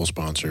full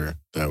sponsor.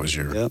 That was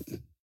your. Yep.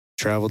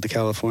 Traveled to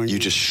California. you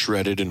just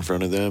shredded in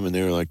front of them and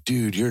they were like,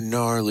 dude, you're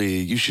gnarly.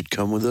 You should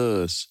come with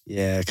us.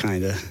 Yeah,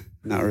 kind of.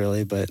 Not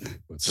really, but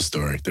What's the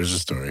story? There's a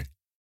story.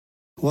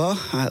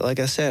 well, like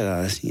I said,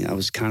 I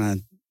was kind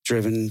of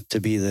driven to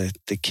be the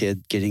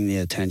kid getting the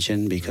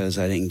attention because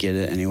I didn't get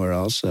it anywhere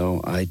else.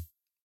 So I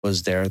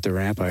was there at the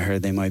ramp. I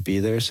heard they might be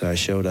there, so I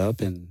showed up,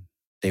 and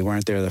they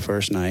weren't there the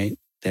first night.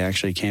 They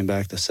actually came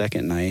back the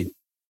second night,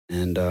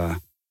 and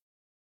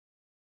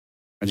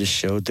I just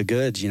showed the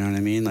goods. You know what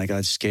I mean? Like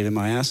I skated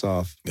my ass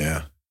off.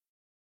 Yeah.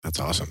 That's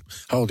awesome.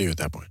 How old are you at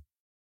that point?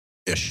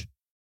 Ish.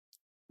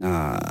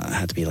 I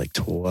had to be like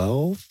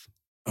 12.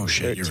 Oh,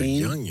 shit. 13?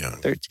 You're young.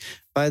 13.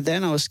 By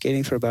then, I was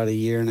skating for about a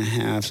year and a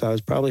half, so I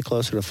was probably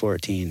closer to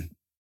 14.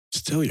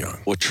 Still young.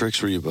 What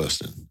tricks were you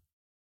busting?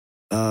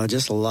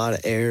 Just a lot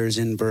of airs,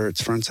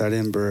 inverts, frontside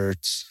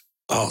inverts.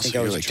 Oh, think so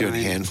I you're was like doing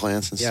trying- hand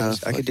plants and Yeah,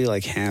 stuff? I could do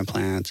like hand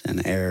plants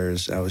and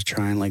airs. I was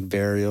trying like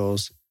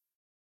varials.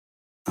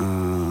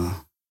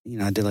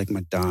 I did like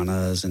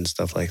Madonnas and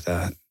stuff like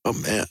that. Oh,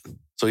 man.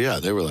 So, yeah,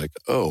 they were like,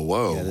 oh,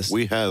 whoa, Yeah, this-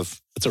 we have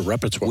It's a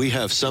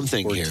repertoire.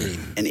 something here.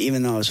 14. And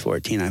even though I was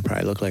 14, I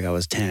probably looked like I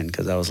was 10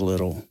 because I was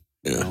little.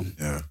 you Yeah. know.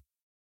 Yeah.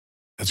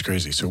 That's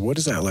crazy. So what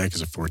is that like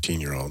as a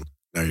 14-year-old?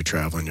 Now you're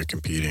traveling, you're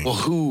competing. Well,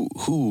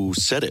 who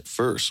said it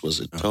first? Was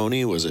it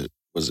Tony? Was it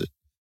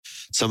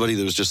somebody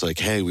that was just like,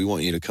 hey, we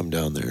want you to come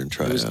down there and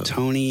try It was it out?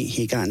 Tony.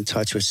 He got in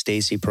touch with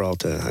Stacy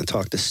Peralta. I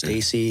talked to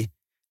Stacy.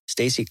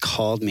 Stacy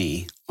called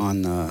me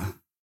on the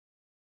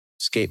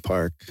skate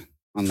park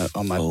on my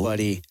Phone?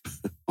 buddy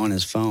on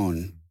his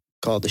phone.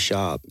 Called the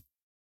shop,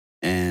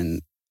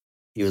 and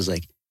he was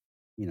like,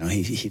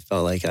 he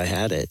felt like I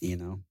had it.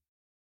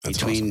 That's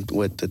Between awesome.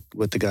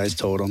 what the guys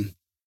told him.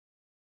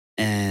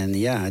 And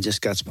yeah, I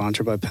just got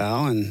sponsored by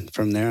PAL, and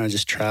from there I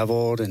just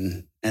traveled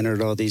and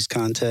entered all these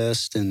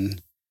contests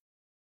and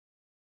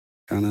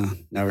kind of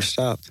never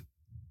stopped.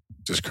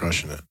 Just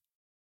crushing it.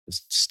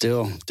 Just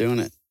still doing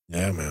it.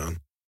 Yeah, man.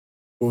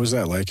 What was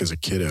that like as a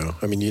kiddo?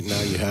 I mean,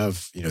 now you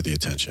have, the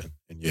attention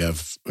and you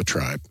have a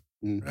tribe,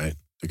 Mm. right?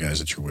 The guys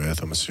that you're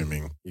with, I'm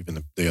assuming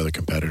even the other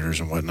competitors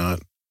and whatnot.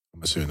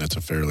 I'm assuming that's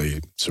a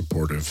fairly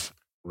supportive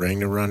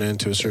ring to run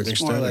into a certain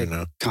It's more extent, like-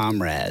 or no?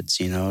 Comrades,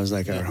 it was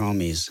like our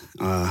homies.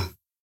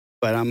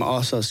 But I'm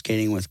also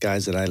skating with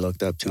guys that I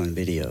looked up to in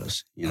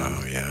videos.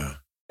 Oh, yeah.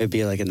 It'd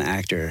be like an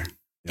actor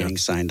Yeah. getting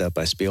signed up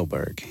by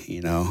Spielberg,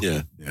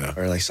 Yeah. Yeah.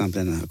 or like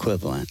something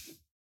equivalent.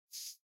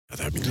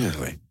 That'd be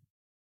gnarly.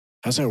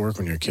 How's that work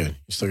when you're a kid?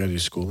 You still got to do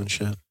school and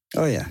shit?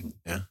 Oh yeah.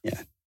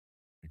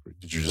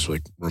 Did you just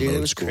like remote Dude, it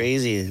was school?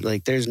 crazy.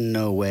 Like, there's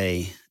no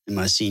way in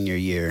my senior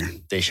year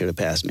they should have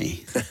passed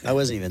me. I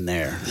wasn't even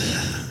there.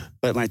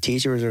 But my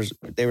teachers,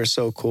 they were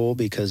so cool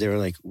because they were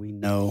like, we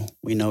know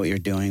what you're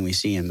doing. We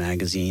see you in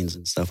magazines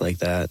and stuff like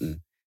that. And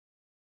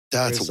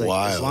That's it's like,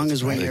 wild. As long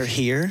as when Like, you're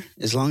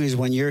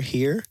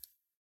here,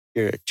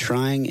 you're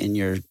trying and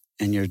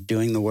you're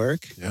doing the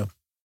work. Yeah.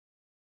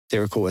 They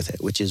were cool with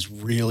it, which is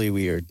really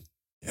weird.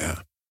 Yeah.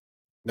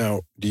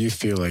 Now, do you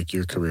feel like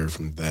your career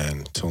from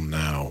then till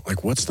now,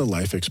 like what's the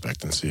life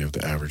expectancy of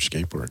the average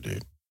skateboard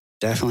dude?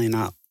 Definitely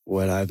not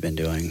what I've been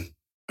doing.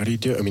 How do you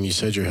do it? I mean, you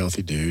said you're a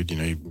healthy dude,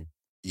 you're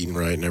eating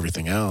right and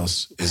everything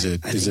else. I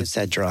think it's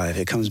that drive.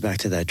 It comes back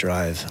to that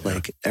drive. Yeah.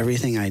 Like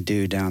everything I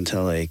do down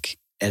to like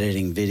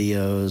editing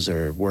videos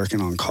or working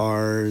on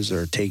cars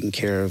or taking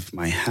care of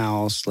my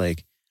house.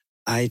 Like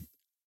I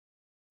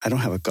don't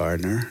have a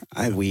gardener.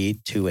 I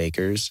weed 2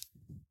 acres.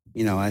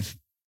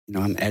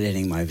 I'm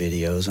editing my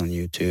videos on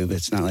YouTube.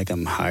 It's not like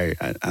I'm hired.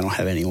 I don't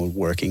have anyone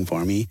working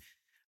for me.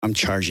 I'm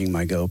charging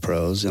my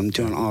GoPros. I'm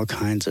doing all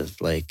kinds of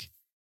like,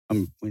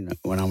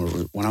 when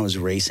I was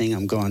racing,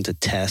 I'm going to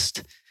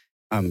test.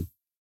 I'm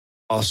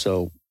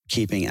also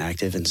keeping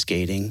active and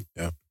skating.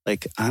 Yeah.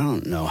 Like, I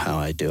don't know how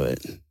I do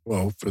it.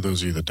 Well, for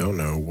those of you that don't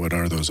know, what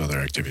are those other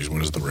activities?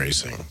 What is the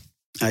racing?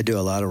 I do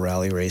a lot of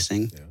rally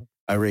racing. Yeah.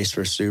 I raced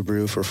for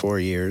Subaru for 4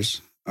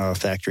 years,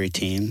 factory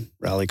team,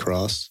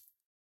 Rallycross.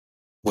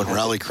 When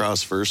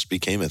Rallycross first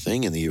became a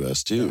thing in the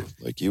U.S. too,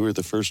 like you were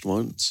the first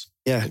ones.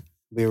 Yeah,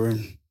 we were.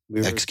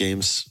 X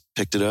Games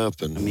picked it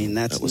up, and I mean,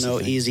 that's that was no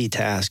the thing. easy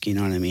task. You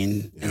know what I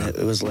mean? Yeah. And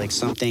it was like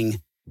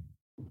something.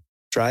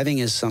 Driving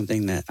is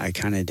something that I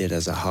kind of did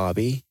as a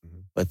hobby,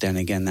 but then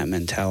again, that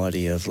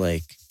mentality of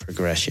like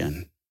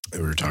progression.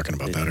 We were talking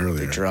about that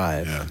earlier. The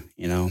drive, Yeah.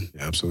 Yeah,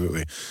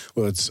 Absolutely.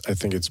 Well, I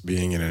think it's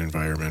being in an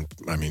environment,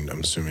 I mean, I'm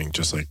assuming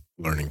just like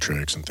learning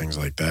tricks and things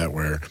like that,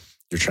 where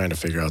you're trying to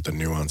figure out the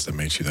nuance that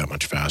makes you that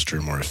much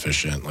faster, more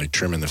efficient, like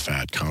trimming the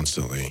fat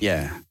constantly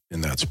Yeah,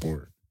 in that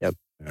sport. Yep.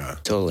 Yeah.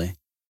 totally.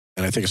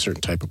 And I think a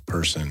certain type of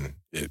person,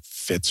 it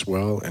fits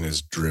well and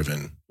is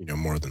driven,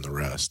 more than the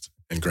rest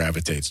and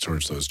gravitates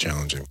towards those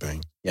challenging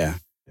things. Yeah.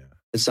 Yeah.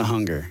 It's the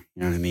hunger.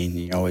 You know what I mean?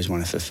 You always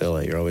want to fulfill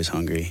it. You're always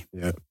hungry.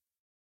 Yeah.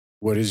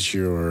 What is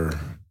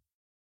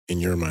in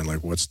your mind,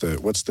 like what's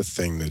the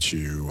thing that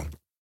you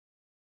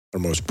are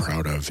most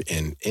proud of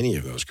in any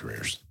of those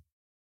careers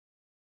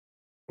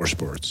or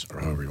sports or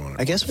however you want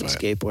to I guess with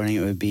qualify it? skateboarding,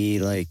 it would be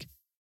like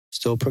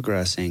still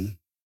progressing,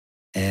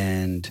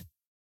 and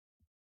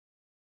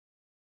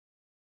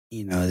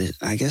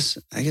I guess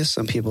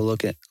some people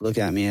look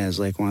at me as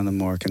like one of the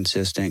more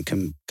consistent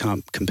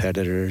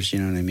competitors. You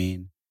know what I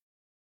mean?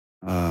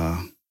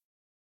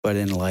 But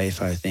in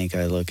life, I think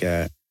I look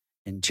at,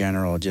 in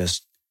general,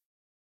 just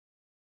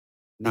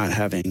not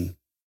having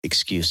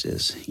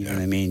excuses. You know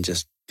what I mean?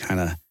 Just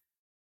kind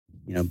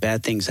of,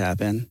 bad things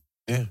happen.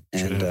 Yeah.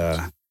 And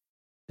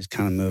just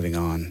kind of moving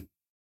on.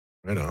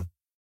 Right on.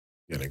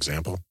 You got an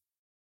example?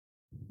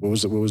 What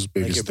was the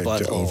biggest thing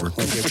to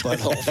overcome? Like your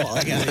butthole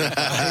falling out of your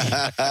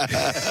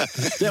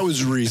body. That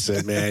was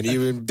recent, man.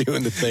 You've been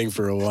doing the thing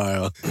for a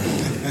while.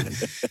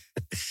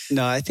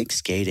 No, I think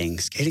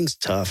skating's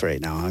tough right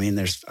now. I mean,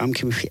 I'm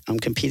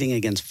competing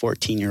against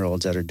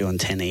 14-year-olds that are doing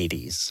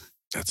 1080s.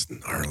 That's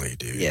gnarly,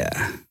 dude.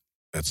 Yeah.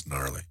 That's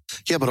gnarly.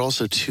 Yeah, but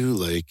also too,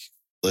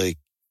 like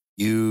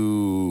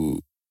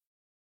you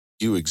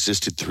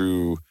existed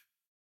through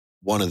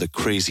one of the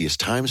craziest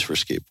times for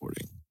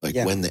skateboarding. Like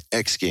when the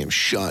X Games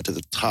shot to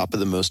the top of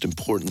the most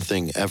important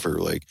thing ever,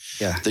 like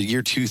the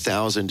year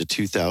 2000 to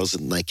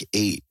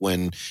 2008,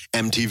 when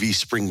MTV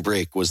Spring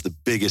Break was the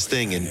biggest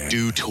thing, and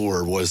Dew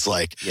Tour was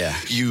like,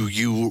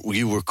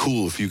 you were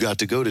cool if you got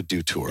to go to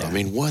Dew Tour. Yeah. I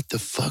mean, what the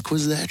fuck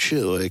was that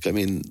shit? Like, I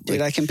mean,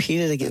 Dude, I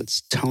competed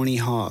against Tony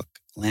Hawk,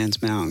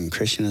 Lance Mountain,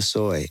 Christian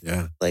Asoy.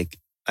 Yeah. Like,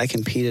 I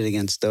competed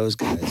against those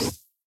guys,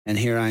 and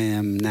here I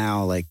am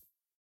now, like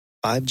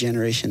 5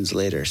 generations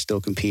later,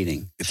 still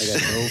competing. It's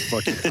so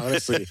fucking,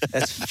 honestly,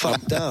 That's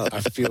fucked up.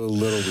 I feel a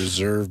little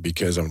reserved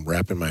because I'm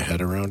wrapping my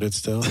head around it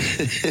still.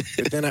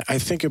 But then I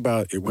think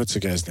about, what's the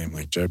guy's name?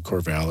 Like Jeb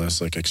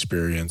Corvallis, like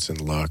experience and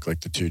luck,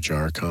 like the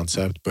 2-jar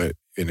concept, but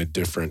in a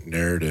different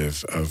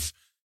narrative of,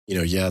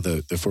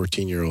 the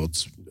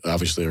 14-year-olds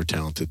obviously are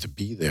talented to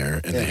be there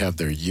and they have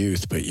their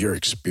youth, but your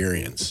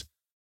experience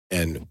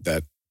and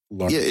that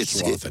large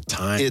swath of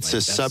time. It's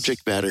a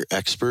subject matter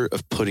expert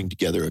of putting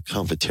together a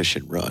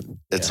competition run.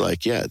 It's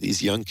like,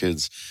 these young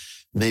kids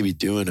may be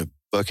doing a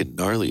fucking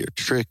gnarlier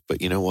trick,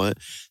 but you know what?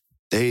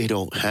 They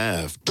don't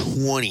have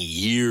 20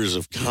 years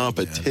of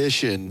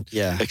competition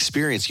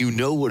experience. You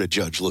know what a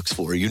judge looks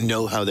for. You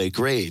know how they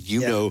grade. You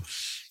know,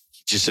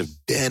 just have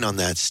been on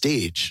that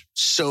stage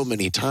so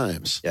many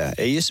times. Yeah,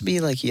 it used to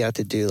be like you have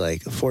to do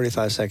like a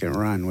 45-second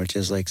run, which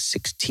is like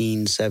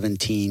 16,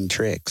 17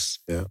 tricks.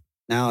 Yeah.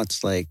 Now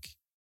it's like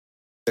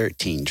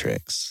 13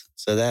 tricks.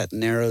 So that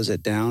narrows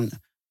it down.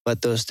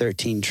 But those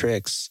 13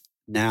 tricks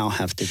now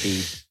have to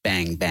be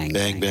bang, bang,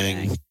 Bang,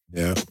 bang.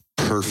 Yeah.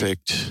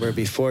 Perfect. Where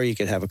before you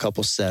could have a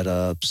couple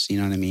setups, you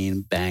know what I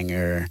mean?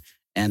 Banger,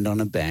 end on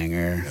a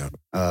banger.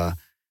 Yeah.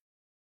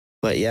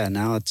 But yeah,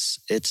 now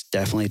it's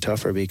definitely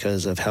tougher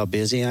because of how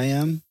busy I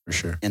am. For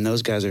sure. And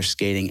those guys are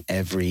skating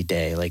every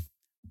day. Like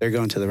they're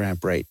going to the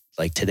ramp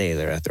like today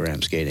they're at the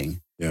ramp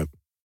skating. Yep.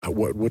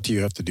 What do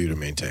you have to do to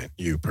maintain,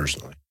 you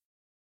personally?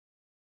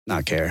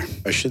 Not care.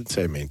 I shouldn't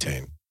say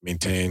maintain,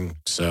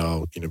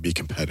 excel, be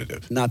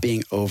competitive. Not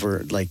being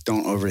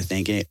don't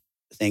overthink it.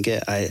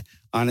 I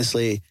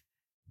honestly,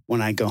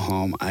 when I go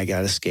home, I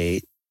got to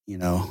skate.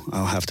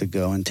 I'll have to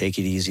go and take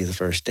it easy the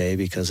first day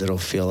because it'll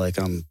feel like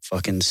I'm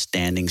fucking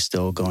standing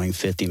still going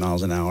 50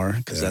 miles an hour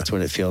because that's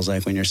what it feels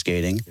like when you're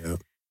skating. Yeah.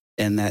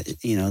 And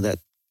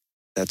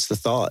that's the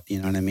thought, you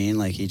know what I mean?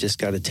 Like you just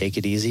got to take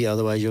it easy.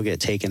 Otherwise you'll get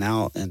taken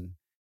out. And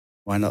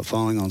wind up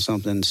falling on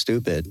something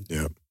stupid.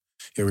 Yeah.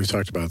 Yeah, we've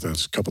talked about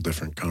this, a couple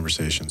different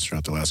conversations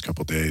throughout the last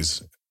couple of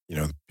days. You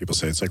know, people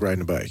say it's like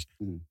riding a bike.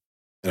 Mhm.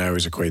 And I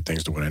always equate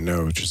things to what I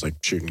know, which is like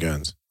shooting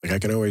guns. Like I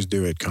can always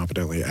do it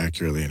competently,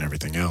 accurately, and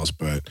everything else,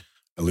 but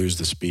I lose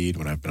the speed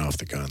when I've been off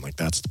the gun. Like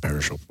that's the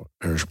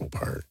perishable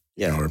part.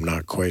 Yeah. You know, or I'm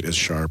not quite as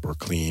sharp or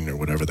clean or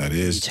whatever that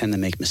You is. tend to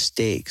make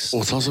mistakes.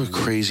 Well, it's also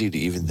crazy to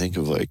even think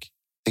of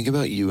think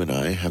about you and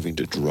I having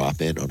to drop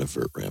in on a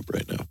vert ramp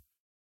right now.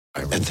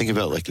 And think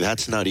about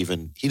that's not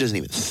even, he doesn't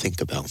even think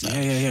about that.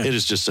 Yeah. It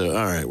is just all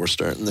right, we're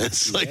starting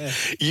this. Like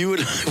you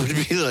and I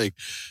would be like,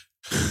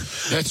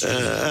 That's super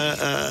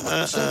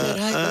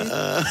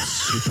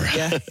high.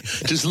 Yeah.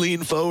 just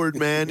lean forward,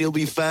 man. You'll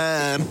be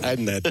fine.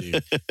 I'm that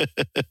dude.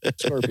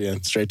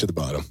 Scorpion, straight to the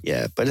bottom.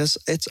 Yeah, but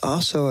it's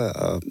also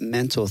a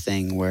mental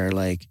thing where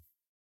I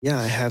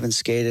haven't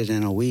skated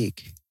in a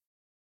week.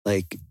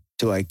 Like,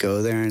 do I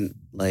go there and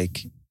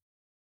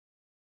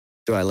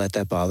do I let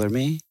that bother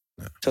me?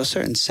 No. To a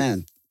certain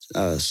sense,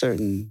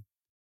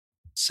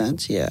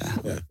 yeah.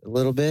 A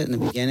little bit in the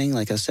beginning,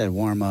 like I said,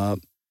 warm up,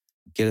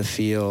 get a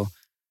feel,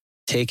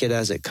 take it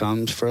as it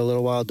comes for a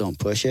little while, don't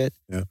push it.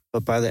 Yeah.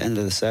 But by the end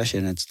of the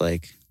session, it's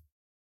like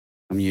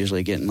I'm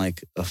usually getting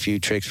a few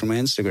tricks from my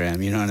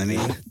Instagram, you know what I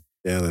mean?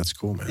 Yeah, that's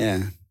cool, man.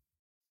 Yeah.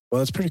 Well,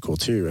 that's pretty cool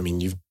too. I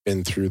mean, you've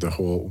been through the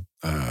whole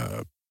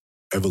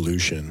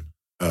evolution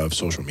of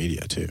social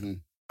media too. Mhm.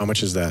 How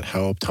much has that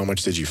helped? How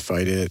much did you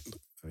fight it?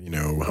 You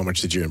know, how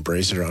much did you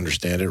embrace it or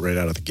understand it right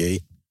out of the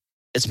gate?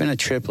 It's been a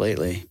trip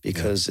lately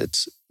because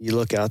you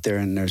look out there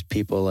and there's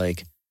people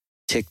like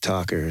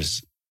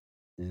TikTokers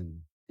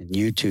and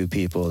YouTube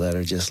people that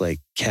are just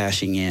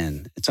cashing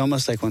in. It's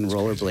almost like when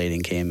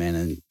rollerblading came in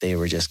and they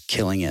were just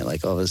killing it.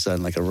 Like all of a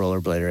sudden, a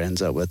rollerblader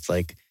ends up with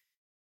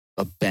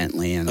a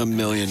Bentley and $1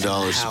 million and a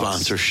house.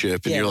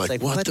 sponsorship. And Yeah, you're it's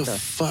like, like, what the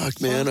fuck,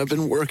 man? I've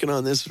been working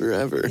on this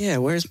forever. Yeah,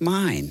 where's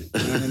mine?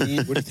 You know what I mean?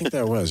 What do you think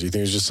that was? You think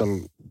it was just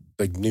some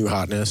new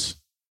hotness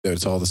that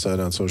it's all of a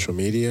sudden on social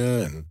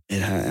media? And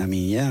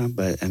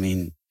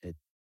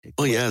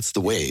Well, yeah, it's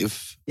the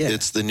wave. Yeah.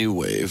 It's the new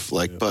wave.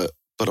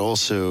 But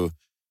also,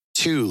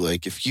 too,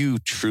 if you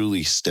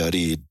truly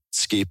studied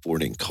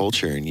skateboarding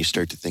culture and you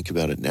start to think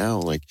about it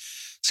now,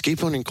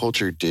 skateboarding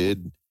culture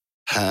did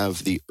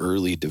have the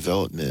early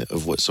development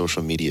of what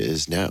social media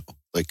is now.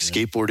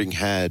 Skateboarding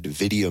had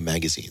video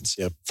magazines.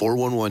 Yep.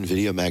 411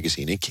 Video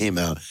Magazine. It came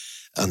out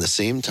on the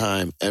same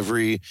time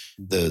the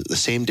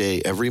same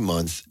day every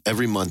month.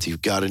 Every month you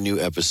got a new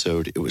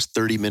episode. It was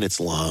 30 minutes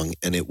long,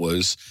 and it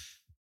was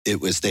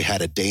they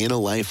had a day in a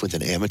life with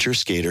an amateur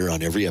skater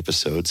on every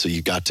episode. So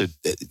you got to,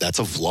 that's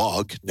a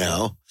vlog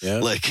now. yeah,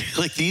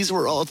 These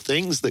were all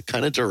things that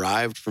kind of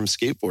derived from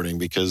skateboarding,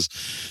 because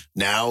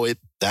now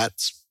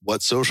that's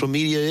what social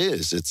media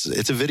is.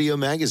 It's a video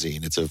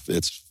magazine. It's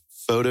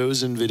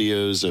photos and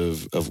videos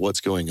of what's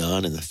going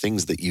on and the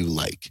things that you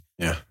like.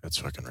 yeah, that's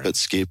fucking right. But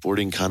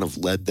skateboarding kind of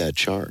led that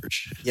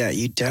charge. Yeah,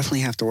 you definitely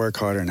have to work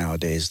harder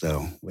nowadays,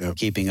 though, with Yep.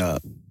 keeping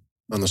up.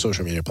 On the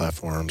social media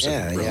platforms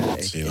and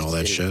relevancy and all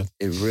that shit.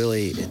 It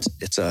really,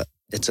 it's a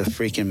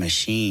freaking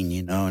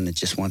machine, and it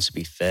just wants to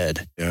be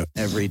fed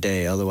every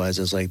day. Otherwise,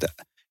 it's like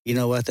you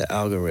know what? The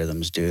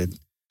algorithms, dude,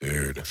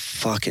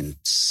 fucking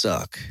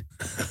suck.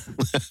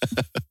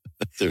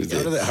 They're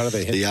How do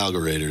they hit? the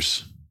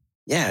algoriters.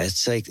 Yeah,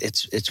 it's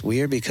it's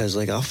weird because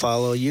I'll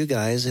follow you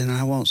guys and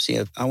I won't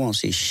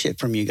see shit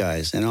from you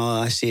guys, and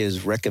all I see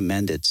is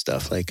recommended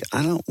stuff. I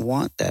don't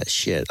want that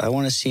shit. I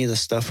want to see the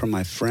stuff from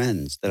my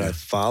friends that I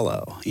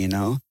follow.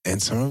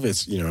 And some of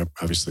it's,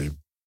 obviously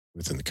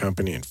within the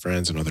company and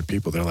friends and other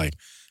people, they're like,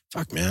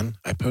 fuck, man,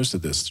 I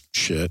posted this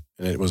shit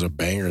and it was a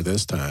banger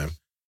this time.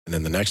 And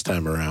then the next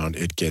time around,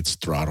 it gets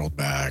throttled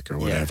back or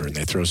whatever. And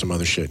they throw some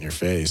other shit in your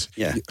face.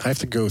 Yeah. I have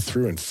to go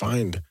through and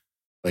find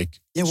what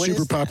super is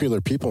that? popular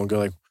people and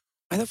go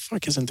why the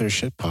fuck isn't there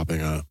shit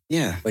popping up?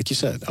 Yeah. Like you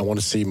said, I want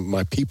to see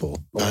my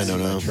people. I don't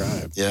know. My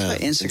tribe. Yeah.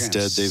 But Instagram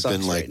Instead, they've sucks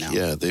been right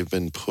now. they've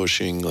been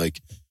pushing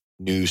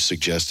new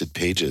suggested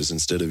pages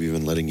instead of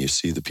even letting you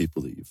see the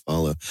people that you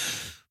follow.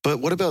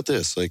 But what about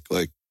this?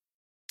 The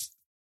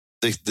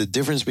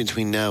difference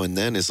between now and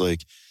then is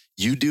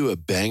you do a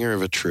banger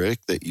of a trick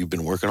that you've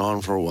been working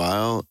on for a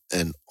while,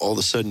 and all of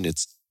a sudden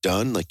it's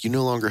done. You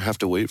no longer have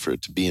to wait for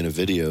it to be in a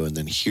video and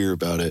then hear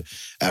about it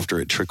after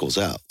it trickles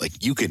out.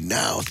 You can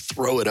now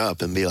throw it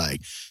up and be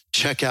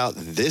check out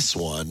this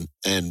one,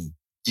 and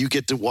you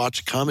get to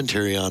watch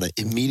commentary on it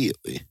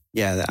immediately.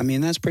 Yeah,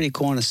 that's pretty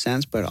cool in a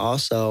sense, but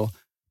also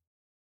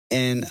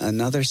in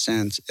another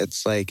sense,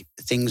 it's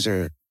things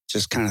are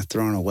just kind of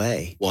thrown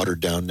away. Watered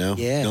down now.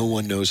 Yeah. No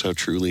one knows how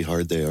truly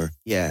hard they are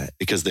Yeah.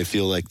 because they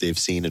feel like they've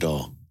seen it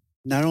all.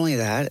 Not only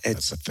that,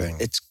 That's the thing.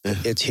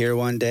 it's here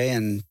one day,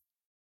 and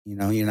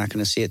you're not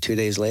going to see it 2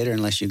 days later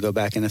unless you go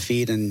back in the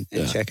feed and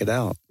check it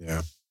out.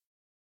 Yeah.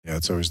 Yeah,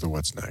 it's always the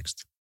what's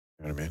next.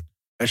 You know what I mean?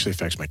 It actually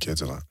affects my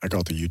kids a lot. I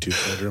call it the YouTube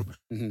syndrome.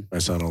 Mhm. My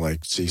son will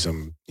see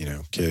some,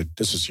 kid.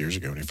 This was years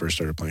ago when he first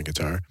started playing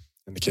guitar,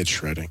 and the kid's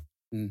shredding.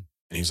 Mm.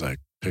 And he's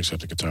picks up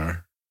the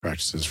guitar,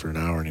 practices for an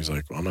hour, and he's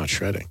like, well, I'm not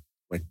shredding.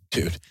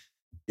 Dude,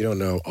 You don't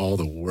know all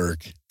the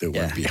work that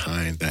Yeah. went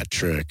behind that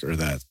trick or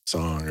that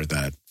song or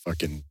that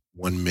fucking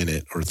 1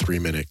 minute or 3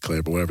 minute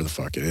clip or whatever the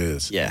fuck it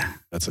is. Yeah.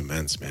 That's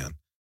immense, man.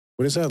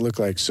 What does that look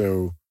like?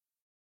 So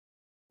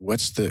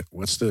what's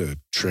the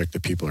trick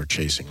that people are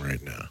chasing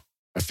right now?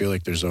 I feel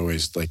like there's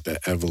always like the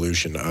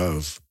evolution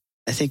of,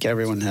 I think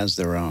everyone has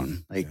their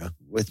own. Like Yeah.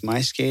 with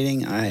my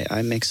skating,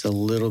 I mix a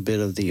little bit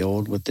of the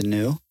old with the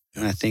new.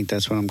 And I think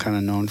that's what I'm kind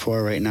of known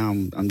for right now.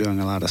 I'm doing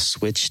a lot of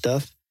switch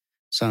stuff.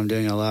 So I'm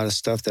doing a lot of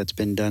stuff that's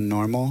been done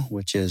normal,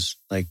 which is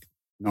like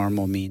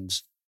normal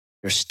means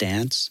your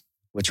stance,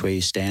 which way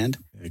you stand.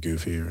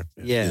 goofy or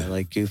Yeah,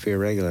 like goofy or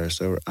regular.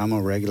 So I'm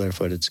a regular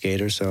footed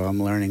skater. So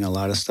I'm learning a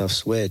lot of stuff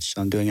switch.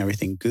 I'm doing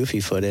everything goofy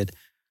footed,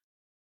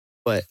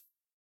 but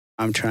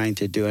I'm trying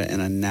to do it in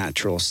a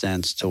natural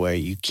sense to where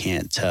you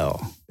can't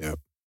tell. Yep.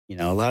 You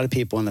know, a lot of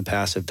people in the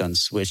past have done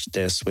switch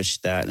this, switch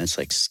that, and it's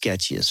like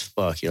sketchy as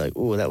fuck. You're like,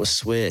 oh, that was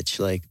switch.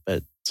 Like,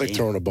 but It's like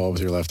throwing a ball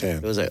with your left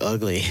hand. it was like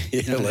ugly.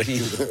 You know what I mean?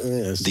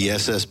 The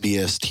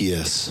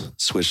SSBSTS,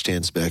 switch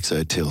stance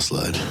backside tail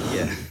slide.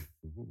 Yeah.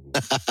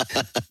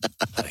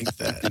 I like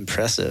that.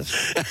 Impressive.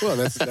 Well,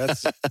 that's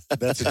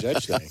a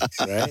judge thing,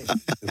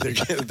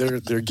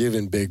 right? They're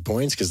giving big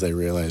points because they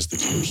realize the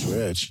true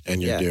switch,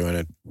 and you're Yeah. doing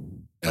it Like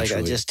I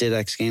naturally. just did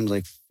X Games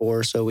like 4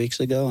 or so weeks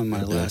ago, and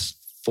my Okay. last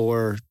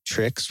 4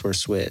 tricks were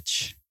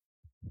switch.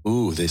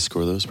 Ooh, they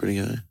score those pretty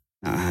high.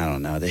 I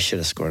don't know. They should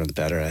have scored them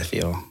better, I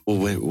feel. Well,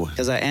 wait, what?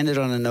 Because I ended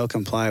on a no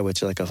comply,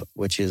 which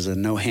is a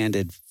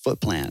no-handed foot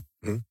plant.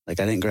 Mhm. Like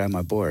I didn't grab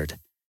my board.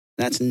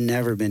 That's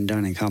never been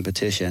done in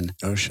competition.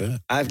 Oh shit!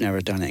 I've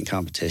never done it in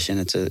competition.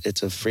 It's a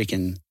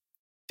freaking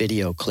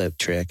video clip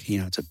trick.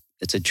 You know,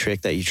 it's a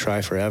trick that you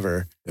try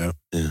forever. Yeah.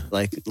 Yeah.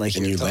 Like And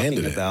you're you talking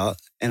landed it. about,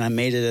 and I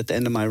made it at the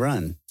end of my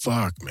run.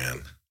 Fuck,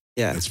 man,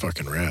 Yeah, that's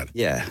fucking rad.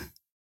 yeah.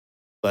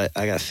 But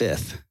I got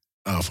 5th.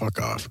 Oh, fuck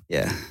off.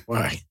 Yeah.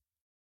 Why?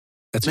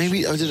 That's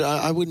Maybe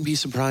I wouldn't be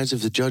surprised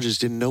if the judges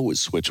didn't know what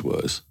switch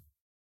was.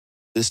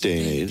 This day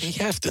and age.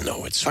 You have to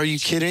know it's. Are you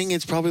kidding?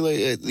 It's probably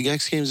like the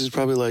X Games is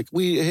probably like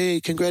hey,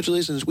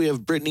 congratulations, we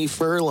have Brittany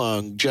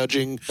Furlong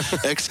judging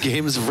X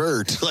Games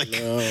vert. Like,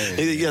 No,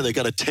 yeah, they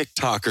got a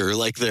TikToker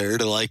like there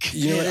to like.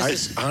 You know what?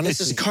 This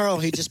Honestly, is Carl.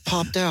 He just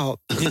popped out.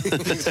 he's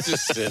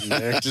just sitting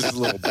there, just a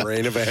little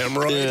brain of a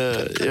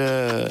hemorrhoid.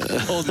 Yeah.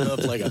 Holding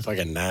up like a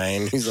fucking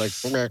 9. He's like,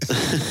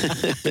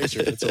 picture,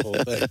 it's a whole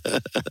thing.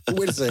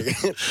 Wait a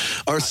second.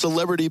 Our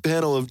celebrity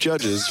panel of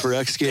judges for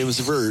X Games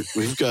vert.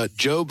 We've got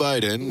Joe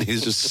Biden.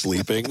 He's just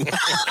sleeping.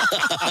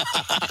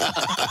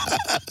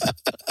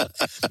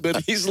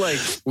 But he's like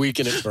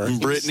weakening it for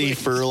Brittany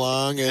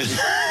Furlong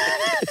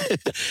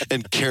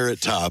and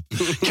Carrot Top.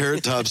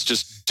 Carrot Top's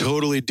just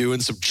totally doing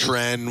some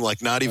trend,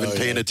 like not even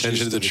paying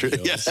attention to the trick.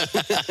 Yeah.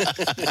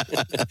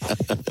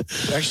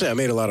 Actually, I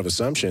made a lot of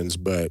assumptions,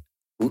 but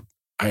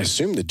I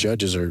assume the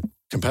judges are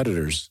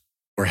competitors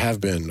or have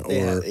been,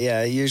 or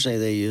yeah, usually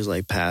they use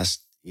like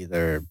past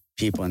either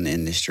people in the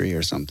industry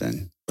or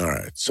something. all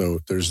right. So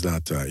there's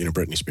not,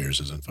 Britney Spears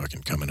isn't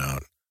fucking coming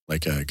out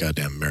like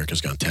goddamn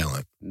America's Got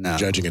Talent, No,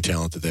 judging a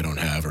talent that they don't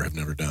have or have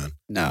never done.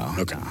 no.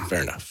 Okay, no.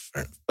 fair enough.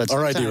 Fair enough. But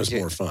Our idea sometimes was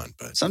you're- more fun,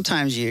 but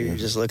Sometimes you're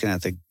just looking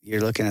at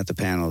the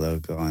panel though,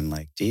 going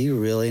like, "Do you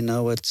really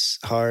know what's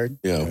hard?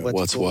 Yeah,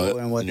 what's cool what?"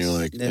 And what's And you're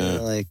like, new?" yeah.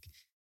 Like,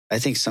 I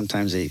think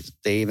sometimes they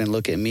even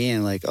look at me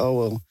and like, "Oh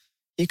well,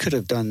 you could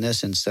have done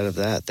this instead of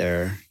that."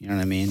 There, you know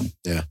what I mean?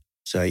 Yeah.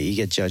 So you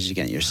get judged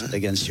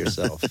against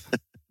yourself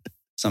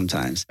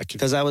sometimes.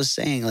 Because I was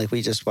saying, like,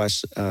 we just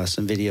watched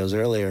some videos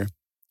earlier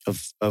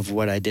of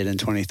what I did in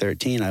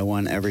 2013. I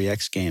won every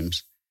X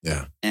Games.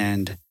 yeah.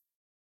 And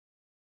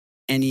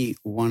any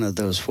one of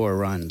those 4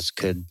 runs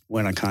could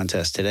win a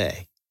contest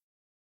today.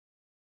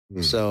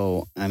 Hmm.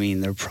 So, I mean,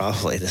 they're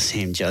probably the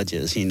same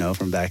judges,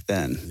 from back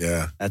then.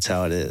 Yeah. That's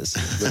how it is.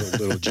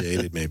 Little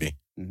jaded, maybe.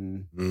 hmm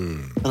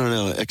Mm. I don't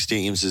know. X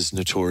Games is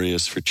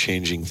notorious for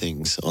changing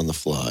things on the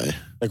fly.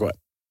 Like what?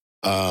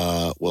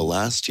 Well,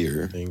 last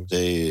year Things.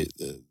 they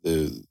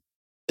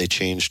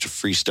changed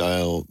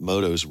freestyle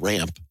moto's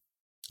ramp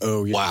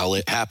Oh, yeah. while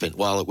it happened,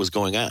 while it was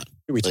going on.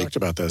 We Like- talked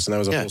about this, and that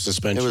was a Yeah, full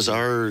suspension. It was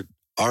our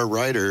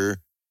rider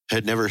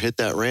had never hit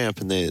that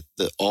ramp, and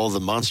all the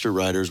monster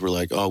riders were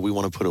like, "Oh, we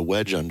want to put a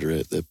wedge under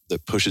it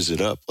that pushes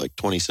it up like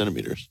 20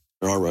 centimeters."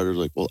 And our rider's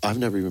like, "Well, I've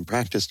never even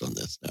practiced on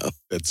this now."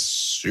 That's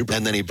super.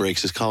 And then he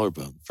breaks his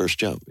collarbone first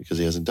jump because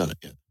he hasn't done it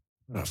yet.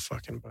 What a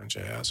fucking bunch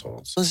of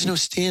assholes. There's no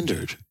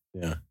standard.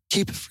 Yeah.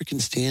 Keep a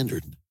freaking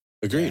standard.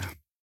 Agreed.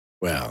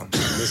 Well, in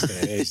this day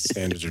and age,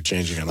 standards are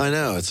changing. I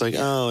know. It's like,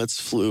 oh,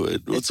 it's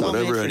fluid. It's all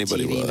whatever made for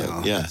anybody TV wants.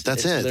 now. Yeah,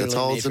 that's it. That's literally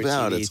all made it's for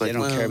about. TV. It's like, they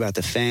don't well, care about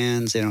the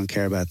fans. They don't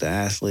care about the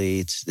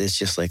athletes. It's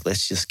just like,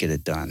 let's just get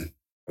it done.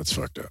 That's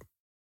fucked up.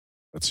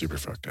 That's super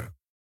fucked up.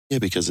 yeah,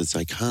 because it's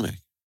iconic.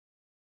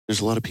 There's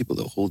a lot of people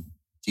that hold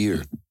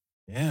dear.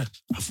 Yeah.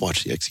 I've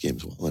watched the X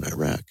Games while in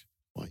Iraq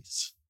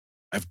twice.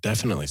 I've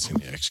definitely seen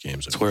the X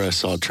Games. That's where I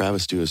saw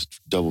Travis do his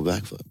double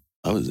backflip.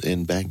 I was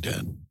in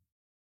Baghdad.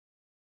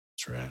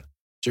 That's rad.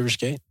 Did you ever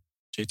skate?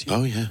 JT?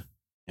 Oh, yeah.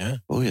 Yeah?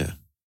 Oh, yeah.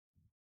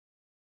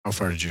 How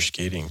far did your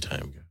skating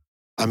time go?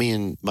 I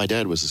mean, my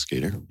dad was a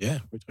skater, Yeah,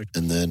 we talked.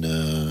 and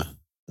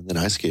then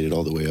I skated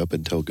all the way up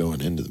until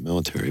going into the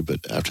military. But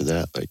after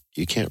that, like,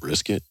 you can't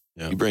risk it.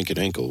 Yeah. You break an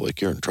ankle, like,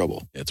 you're in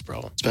trouble, Yeah, it's a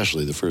problem.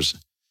 especially the first.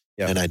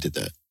 Yeah. And I did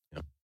that.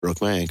 Yeah.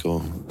 Broke my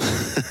ankle,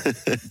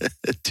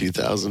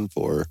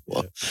 2004,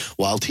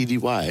 while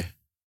TDY.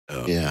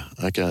 Oh. Yeah,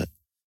 I got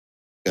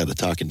a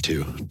talking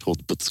to, told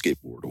to put the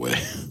skateboard away.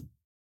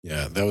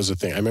 Yeah, that was the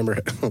thing. I remember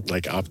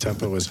like op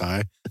tempo was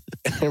high.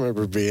 I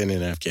remember being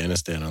in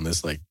Afghanistan on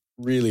this like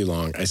really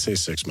long, I say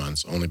 6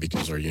 months, only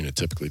because our unit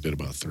typically did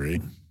about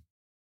 3.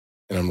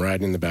 And I'm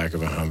riding in the back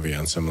of a Humvee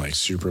on some like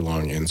super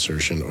long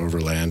insertion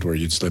overland where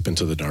you'd slip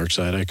into the dark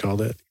side, I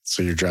called it.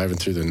 So you're driving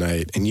through the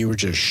night and you were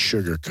just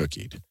sugar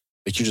cookied.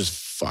 Like you just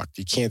fucked.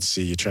 You can't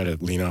see. You try to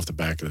lean off the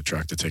back of the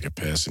truck to take a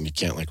piss and you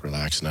can't like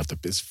relax enough.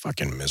 It's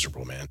fucking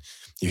miserable, man.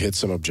 You hit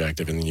some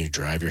objective and then you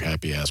drive your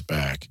happy ass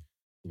back.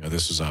 You know,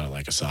 this was out of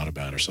like a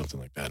Sadabat or something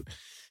like that. And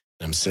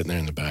I'm sitting there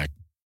in the back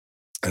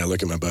and I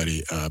look at my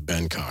buddy,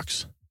 Ben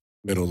Cox,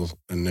 middle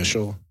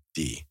initial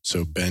D.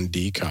 So Ben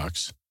D.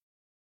 Cox.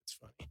 It's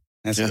funny.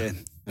 That's Yeah.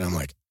 good. And I'm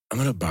like, I'm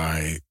going to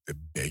buy the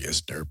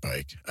biggest dirt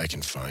bike I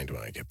can find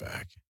when I get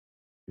back.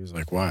 He was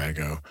like, why? I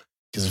go,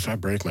 because if I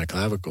break my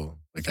clavicle,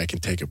 like I can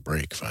take a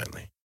break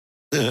finally.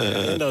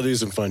 And I'll do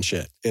some fun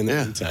shit in the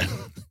Yeah. meantime.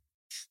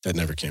 That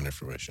never came to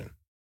fruition.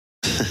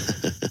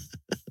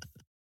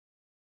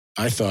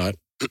 I thought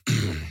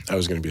I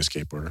was going to be a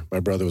skateboarder. My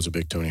brother was a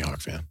big Tony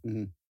Hawk fan.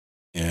 Mhm.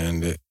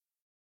 And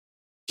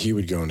he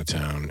would go into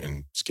town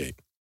and skate.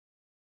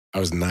 I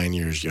was 9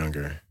 years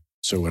younger.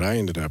 So what I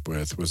ended up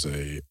with was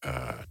a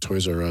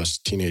Toys R Us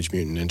Teenage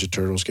Mutant Ninja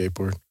Turtle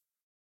skateboard.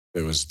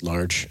 It was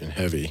large and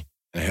heavy.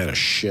 And it had a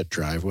shit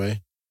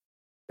driveway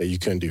that you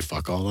couldn't do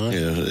fuck all on.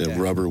 Yeah,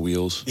 rubber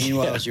wheels.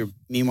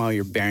 Meanwhile,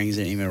 your bearings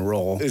didn't even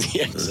roll.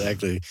 Yeah,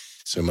 exactly.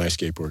 So my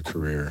skateboard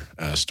career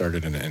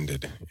started and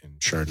ended in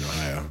Chardon,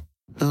 Ohio.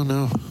 Oh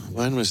no,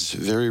 mine was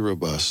very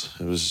robust.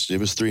 It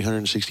was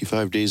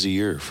 365 days a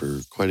year for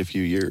quite a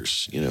few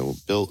years. You know,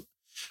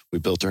 we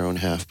built our own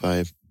half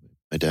pipe.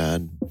 My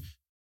dad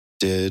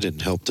did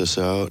and helped us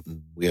out,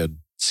 and we had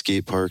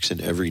skate parks in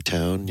every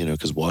town. You know,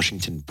 because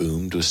Washington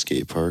boomed with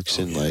skate parks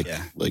in like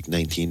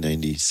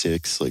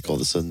 1996. Like all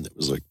of a sudden, it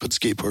was like put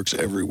skate parks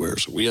everywhere.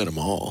 So we had them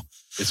all.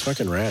 It's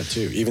fucking rad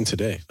too. Even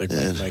today, like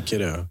Yeah. my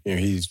kiddo, you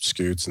know, he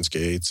scoots and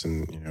skates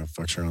and, you know,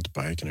 fucks around with the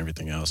bike and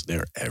everything else.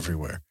 They're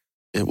everywhere.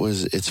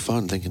 It's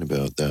fun thinking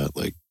about that,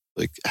 like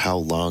how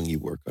long you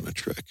work on a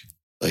trick.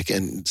 Like,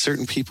 and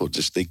certain people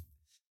just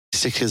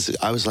because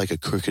I was a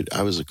crooked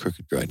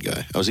grind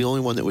guy. I was the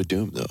only one that would do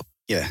them though.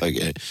 Yeah. Like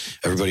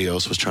everybody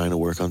else was trying to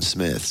work on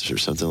Smiths or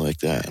something like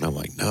that. And I'm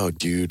like, no,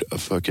 dude, a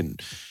fucking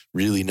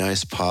really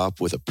nice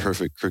pop with a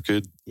perfect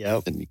crooked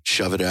Yep. and you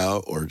shove it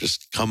out, or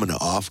just coming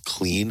off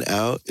clean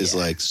out is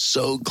like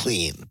so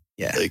clean.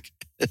 Yeah. Like,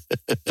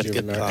 Did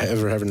you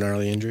ever have a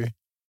gnarly injury?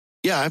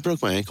 yeah, I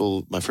broke my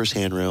ankle, my first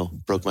handrail,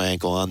 broke my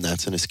ankle on.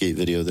 That's in a skate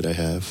video that I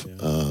have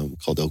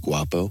called El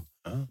Guapo.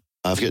 Oh.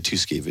 I've got 2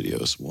 skate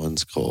videos.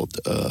 One's called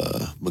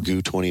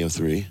Magoo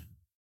 2003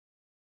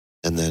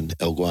 and then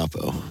El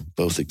Guapo.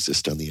 Both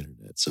exist on the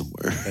internet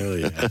somewhere. Hell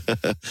yeah.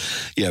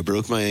 Yeah, I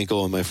broke my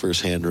ankle on my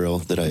first handrail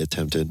that I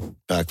attempted.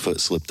 Back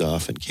foot slipped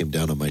off and came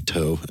down on my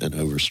toe and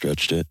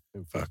overstretched it.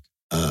 Oh, fuck.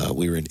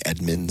 We were in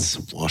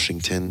Edmonds,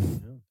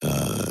 Washington,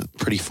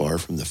 pretty far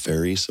from the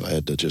ferry. So I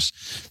had to just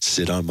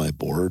sit on my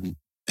board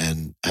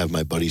and have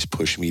my buddies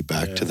push me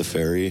back to the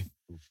ferry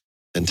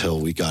until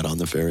we got on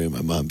the ferry and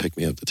my mom picked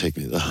me up to take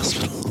me to the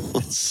hospital.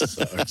 It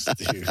sucks,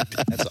 dude.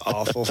 That's an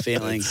awful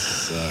feeling.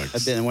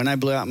 Sucks. When I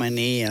blew out my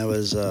knee, I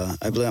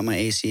blew out my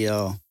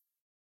ACL,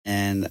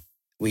 and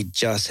we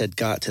just had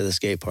got to the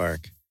skate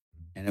park,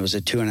 and it was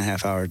a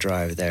 2.5 hour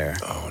drive there.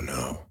 Oh,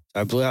 no.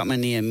 I blew out my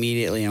knee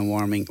immediately and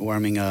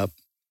warming up,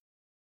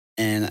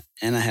 and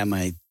I had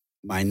my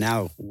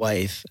now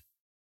wife,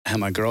 I had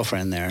my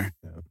girlfriend there,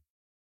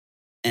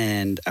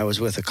 and I was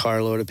with a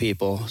carload of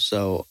people.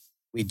 So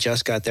we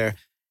just got there.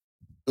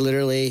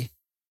 Literally,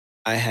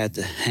 I had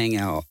to hang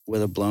out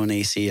with a blown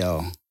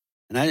ACL,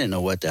 and I didn't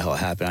know what the hell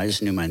happened. I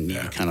just knew my knee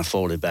kind of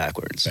folded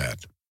backwards, Bad.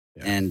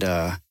 Yeah. and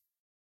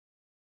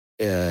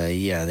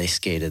they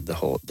skated the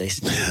whole.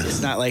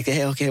 It's not like,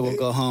 hey, okay, we'll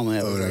go home.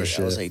 I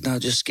was like, no,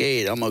 just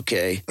skate. I'm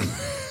okay.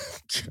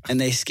 And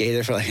they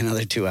skated for like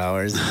another 2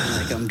 hours.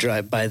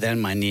 Like by then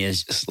my knee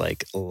is just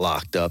like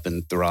locked up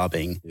and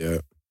throbbing. Yeah.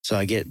 So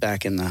I get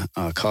back in the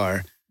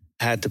car.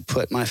 I had to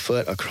put my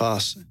foot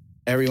across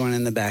everyone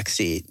in the back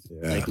seat,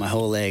 like my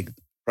whole leg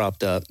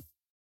propped up.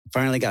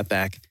 Finally got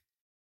back.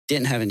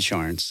 Didn't have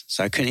insurance,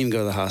 so I couldn't even go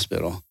to the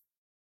hospital.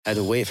 I had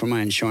to wait for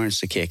my insurance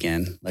to kick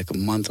in like a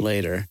month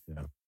later.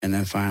 Yeah. And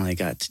then finally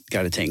got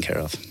it taken care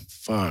of.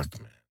 Fuck,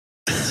 man.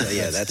 So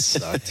yeah, that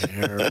sucked.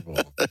 Terrible.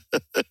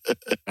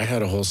 I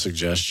had a whole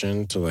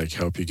suggestion to like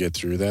help you get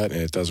through that,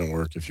 and it doesn't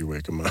work if you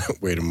wait a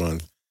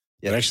month.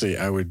 But actually,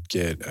 I would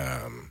get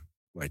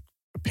like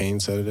a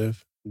pain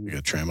sedative, like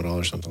a tramadol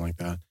or something like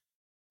that,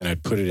 and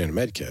I'd put it in a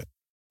med kit,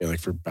 like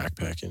for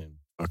backpacking and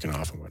fucking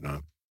off and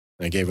whatnot.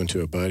 And I gave him to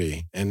a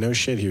buddy. And no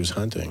shit, he was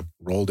hunting,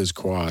 rolled his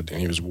quad,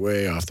 and he was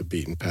way off the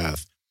beaten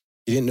path.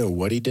 He didn't know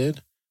what he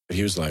did, but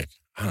he was like,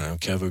 I don't know,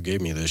 Kevo gave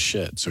me this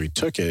shit. So he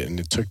took it, and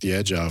it took the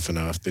edge off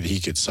enough that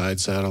he could side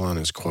saddle on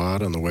his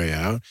quad on the way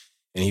out,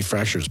 and he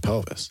fractured his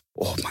pelvis.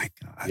 Oh my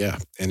God. Yeah.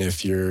 And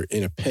if you're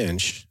in a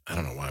pinch, I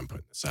don't know why I'm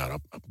putting this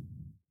out.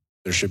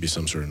 There should be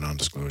some sort of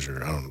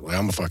non-disclosure.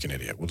 I'm a fucking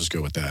idiot. We'll just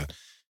go with that.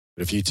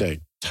 But if you take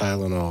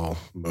Tylenol,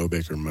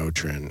 Mobic, or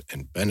Motrin,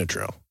 and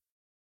Benadryl,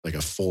 like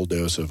a full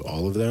dose of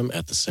all of them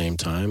at the same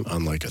time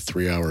on like a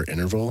 3-hour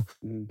interval,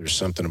 there's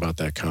something about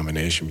that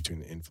combination between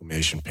the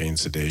inflammation, pain,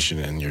 sedation,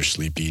 and your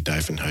sleepy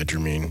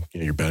diphenhydramine,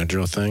 your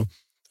Benadryl thing,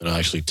 that'll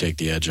actually take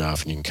the edge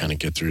off, and you can kind of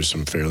get through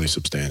some fairly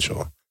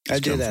substantial I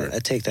do discomfort. that. I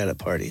take that at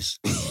parties.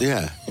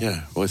 Yeah,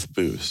 with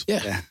booze.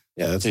 Yeah.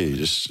 Yeah, that's Hey, you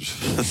just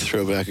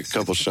throw back a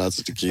couple shots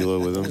of tequila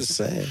with them. just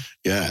saying.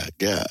 Yeah.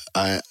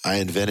 I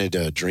invented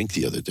a drink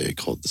the other day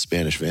called the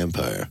Spanish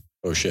Vampire.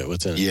 Oh shit,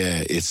 what's in it?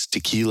 Yeah, it's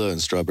tequila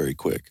and strawberry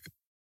quick.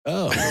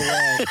 Oh,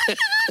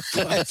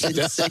 That's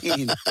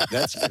insane.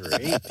 that's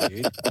great,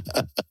 dude.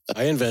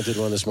 I invented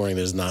one this morning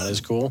that is not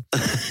as cool.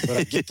 But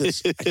I get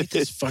this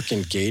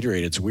fucking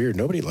Gatorade. It's weird.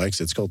 Nobody likes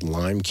it. It's called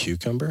lime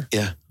cucumber.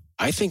 Yeah.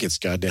 I think it's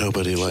goddamn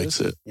Nobody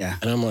delicious. likes it. Yeah.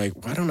 And I'm like,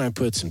 why don't I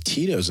put some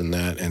Tito's in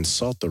that and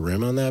salt the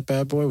rim on that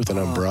bad boy with an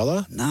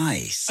umbrella?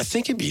 Nice. I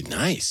think it'd be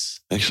nice.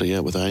 Actually,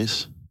 yeah, with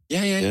ice.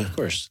 Yeah, Yeah. of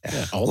course.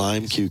 Yeah, all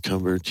Lime,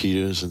 cucumber,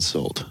 Cheetos, and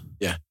salt.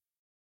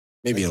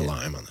 maybe a Okay.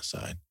 lime on the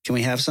side. Can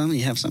we have some?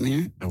 You have some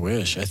here? I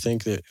wish. I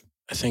think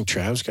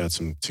Trav's got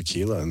some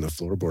tequila in the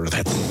floorboard of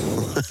that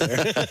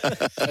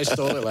thing. I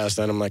stole it last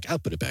night. I'm like, I'll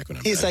put it back when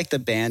I'm He's back. like the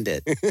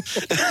bandit.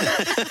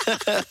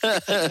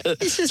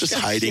 Just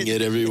hiding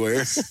it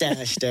everywhere.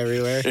 Stashed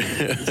everywhere.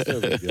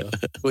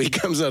 Well, he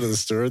comes out of the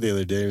store the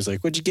other day. He's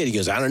like, "What'd you get?" He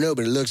goes, "I don't know,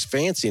 but it looks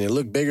fancy and it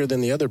looked bigger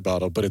than the other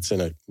bottle, but it's in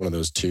one of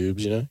those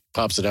tubes, you know."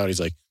 Pops it out. He's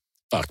like,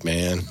 "Fuck,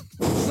 man,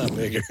 it's not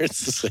bigger.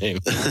 It's the same."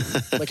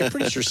 Like, I'm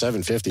pretty sure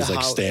 750 is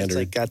like standard. It's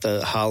like got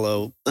the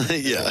hollow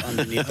Yeah.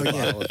 underneath the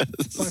bottle.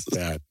 Fuck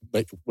that.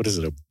 Like, what is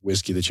it? A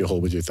whiskey that you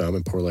hold with your thumb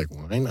and pour like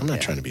wine? I'm not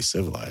Yeah. trying to be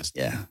civilized.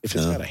 Yeah. If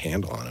it's No. got a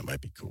handle on it, it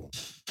might be cool.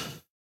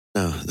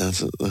 No,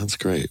 that's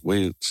great.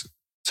 Wait,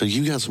 so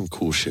you got some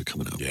cool shit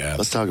coming up. Yeah.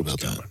 Let's talk about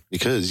Let's that go on.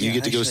 because you Yeah,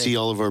 get to go actually- see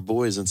all of our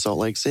boys in Salt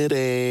Lake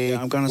City.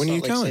 Yeah, I'm going to When are Salt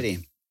you Lake going?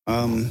 City.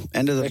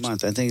 End of the Next-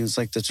 month. I think it's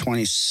like the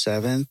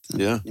 27th.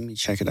 Yeah. Let me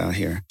check it out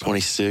here.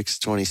 26th,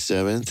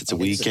 27th. It's a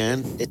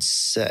weekend.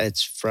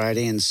 It's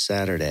Friday and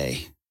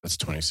Saturday. That's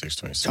 26,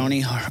 27.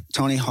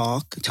 Tommy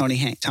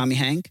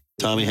Hank.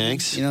 Tommy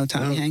Hanks. You know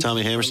Tommy Hank?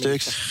 Tommy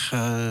Hammersticks.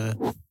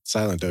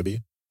 Silent W.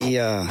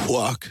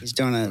 Walk. He's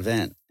doing an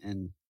event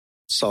in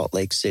Salt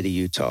Lake City,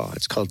 Utah.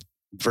 It's called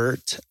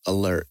Vert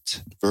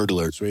Alert. Bird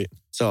alert. Sweet.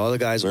 So all the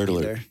guys will Vert be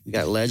Alert. there. You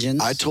got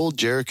legends. I told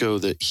Jericho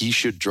that he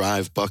should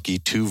drive Bucky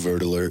to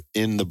Vert Alert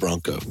in the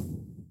Bronco.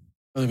 Oh,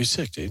 that'd be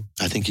sick, dude.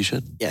 I think you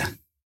should.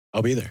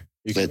 I'll be there.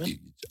 You But coming?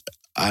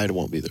 I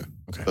won't be there.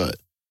 Okay. But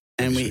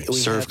and we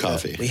serve have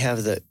coffee. You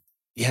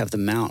have the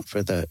mount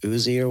for the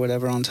Uzi or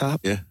whatever on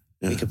top. Yeah.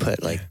 We could put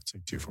Yeah, it's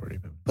like 240.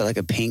 But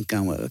a pink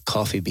gun with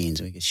coffee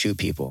beans and we could shoot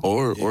people.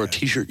 or Yeah. a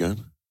t-shirt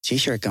gun.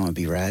 T-shirt gun would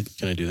be rad.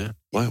 can I do that?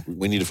 What?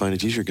 We need to find a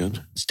t-shirt gun.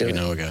 Let's do I it.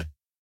 know a guy.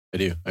 I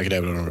do. I could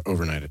have it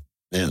overnighted.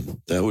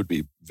 Man, that would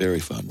be very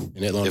fun.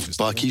 And it launches. If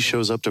Bucky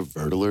shows up to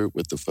Vert Alert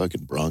with the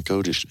fucking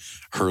Bronco, just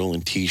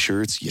hurling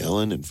t-shirts,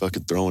 yelling, and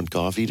fucking throwing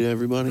coffee to I'm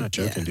everybody. not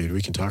joking, dude.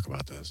 We can talk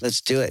about this.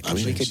 Let's do it. I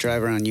mean, we could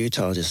drive around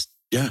Utah just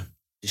Yeah.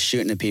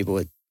 shooting at people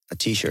with a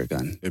T-shirt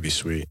gun. It'd be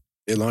sweet.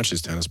 It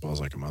launches tennis balls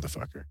like a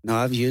motherfucker. No,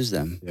 I've used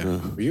them. Yeah. Yeah.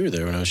 Well, you were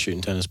there when I was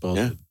shooting tennis balls.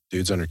 Yeah. with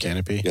dudes under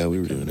canopy. Yeah, we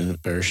were doing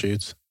it.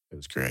 Parachutes. It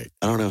was great.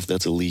 I don't know if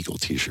that's a legal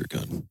t-shirt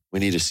gun. We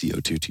need a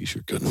CO2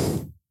 t-shirt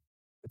gun.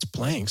 It's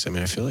blanks. I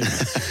mean, I feel like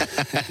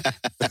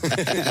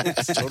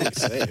it's totally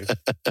safe.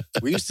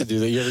 We used to do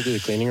that. You ever do the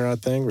cleaning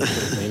rod thing where you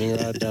put a cleaning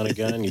rod down a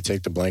gun, you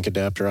take the blank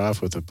adapter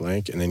off with a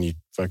blank, and then you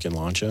fucking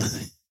launch it?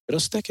 It'll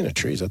stick into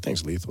trees. That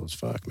thing's lethal as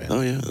fuck, man.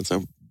 Oh, yeah. That's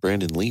how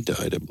Brandon Lee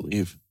died, I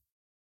believe.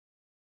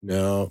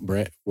 No,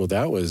 well,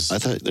 that was. I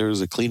thought there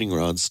was a cleaning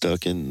rod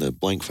stuck in the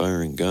blank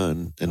firing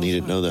gun, and he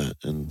didn't know that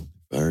and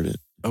fired it.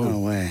 No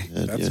way.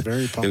 Yeah, That's yeah.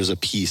 very possible. It was a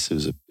piece. It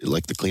was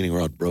like the cleaning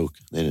rod broke.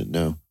 They didn't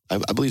know. I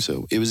believe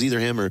so. It was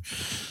either him or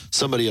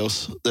somebody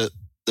else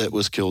that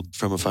was killed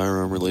from a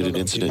firearm related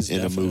incident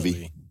in a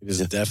movie. It is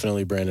Yeah.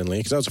 definitely Brandon Lee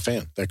because I was a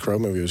fan. That Crow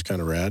movie was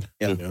kind of rad.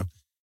 Yeah. You know?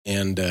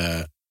 And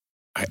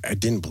I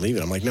didn't believe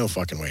it. I'm like, no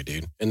fucking way,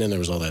 dude. And then there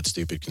was all that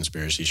stupid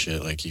conspiracy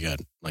shit, like he got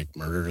like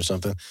murdered or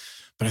something.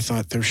 But I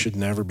thought there should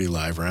never be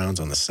live rounds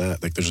on the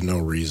set. Like there's no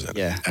reason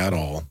at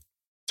all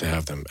to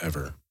have them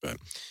ever. But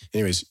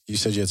anyways, you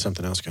said you had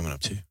something else coming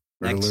up too.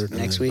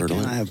 Next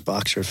weekend, I have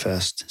Boxer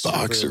Fest.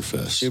 Boxer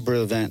Fest.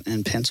 Subaru event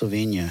in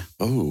Pennsylvania.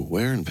 Oh,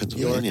 where in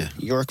Pennsylvania?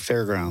 York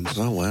Fairgrounds.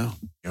 Oh, wow.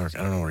 York.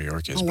 I don't know where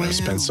York is, Oh, but I wow.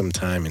 spent some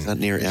time in. Is that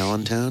near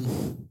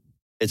Allentown?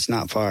 It's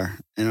not far.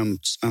 And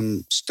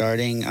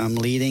I'm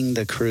leading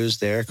the cruise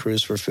there,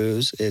 Cruise for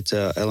Foos. It's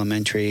a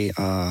elementary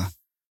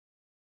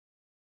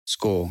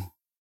school.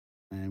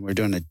 And we're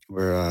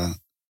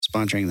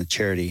sponsoring the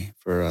charity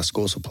for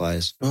school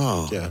supplies.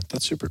 Oh, Yeah,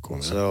 that's super cool,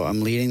 man. So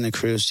I'm leading the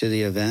cruise to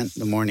the event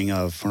the morning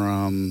of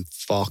from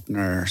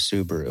Faulkner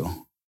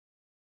Subaru.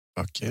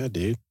 Fuck yeah,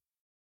 dude.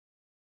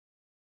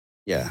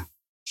 Yeah.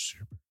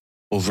 Super.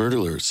 well, Vert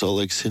Alert, Salt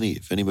Lake City.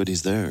 If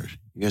anybody's there,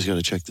 you guys got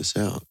to check this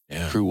out.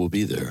 Yeah, Crew will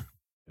be there.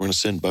 We're going to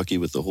send Bucky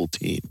with the whole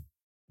team.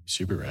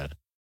 super rad.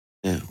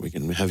 Yeah, we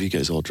can have you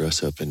guys all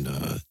dress up in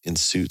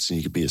suits, and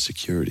you could be a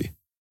security.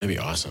 That'd be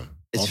awesome.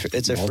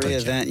 It's a free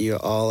event.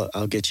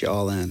 I'll get you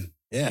all in.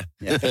 Yeah.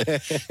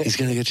 He's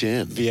going to get you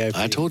in. VIP,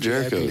 I told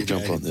Jericho to VIP,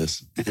 jump on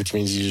this. Which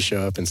means you just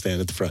show up and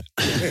stand at the front.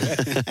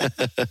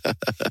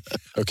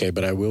 Okay,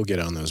 but I will get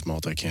on those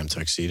multicam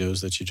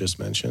tuxedos that you just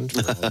mentioned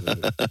for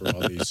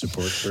all the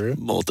support crew.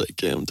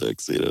 Multicam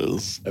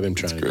tuxedos. I've been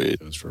trying That's to great. get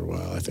those for a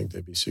while. I think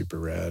they'd be super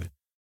rad.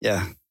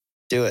 Yeah.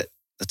 Do it.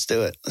 Let's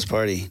do it. Let's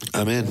party.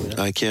 I'm in.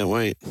 I can't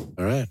wait.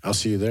 All right. I'll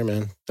see you there,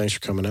 man. Thanks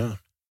for coming out.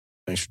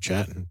 Thanks for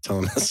chatting,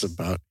 telling us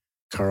about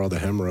Carl the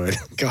Hemorrhoid.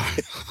 God.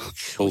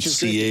 Old He's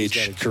got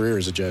a CH. career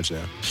as a judge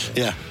now.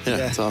 Yeah,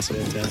 Yeah. it's awesome.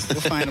 Fantastic.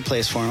 We'll find a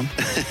place for him.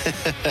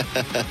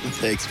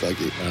 Thanks,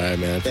 Bucky. All right,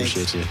 man. I Thanks.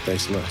 appreciate you.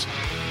 Thanks so much.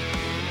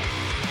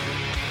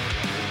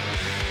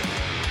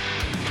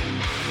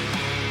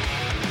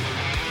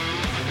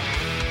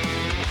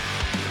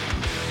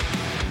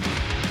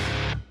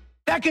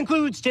 That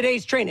concludes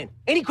today's training.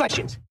 Any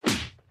questions?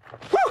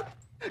 Woo!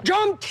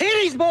 Drum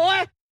titties, boy!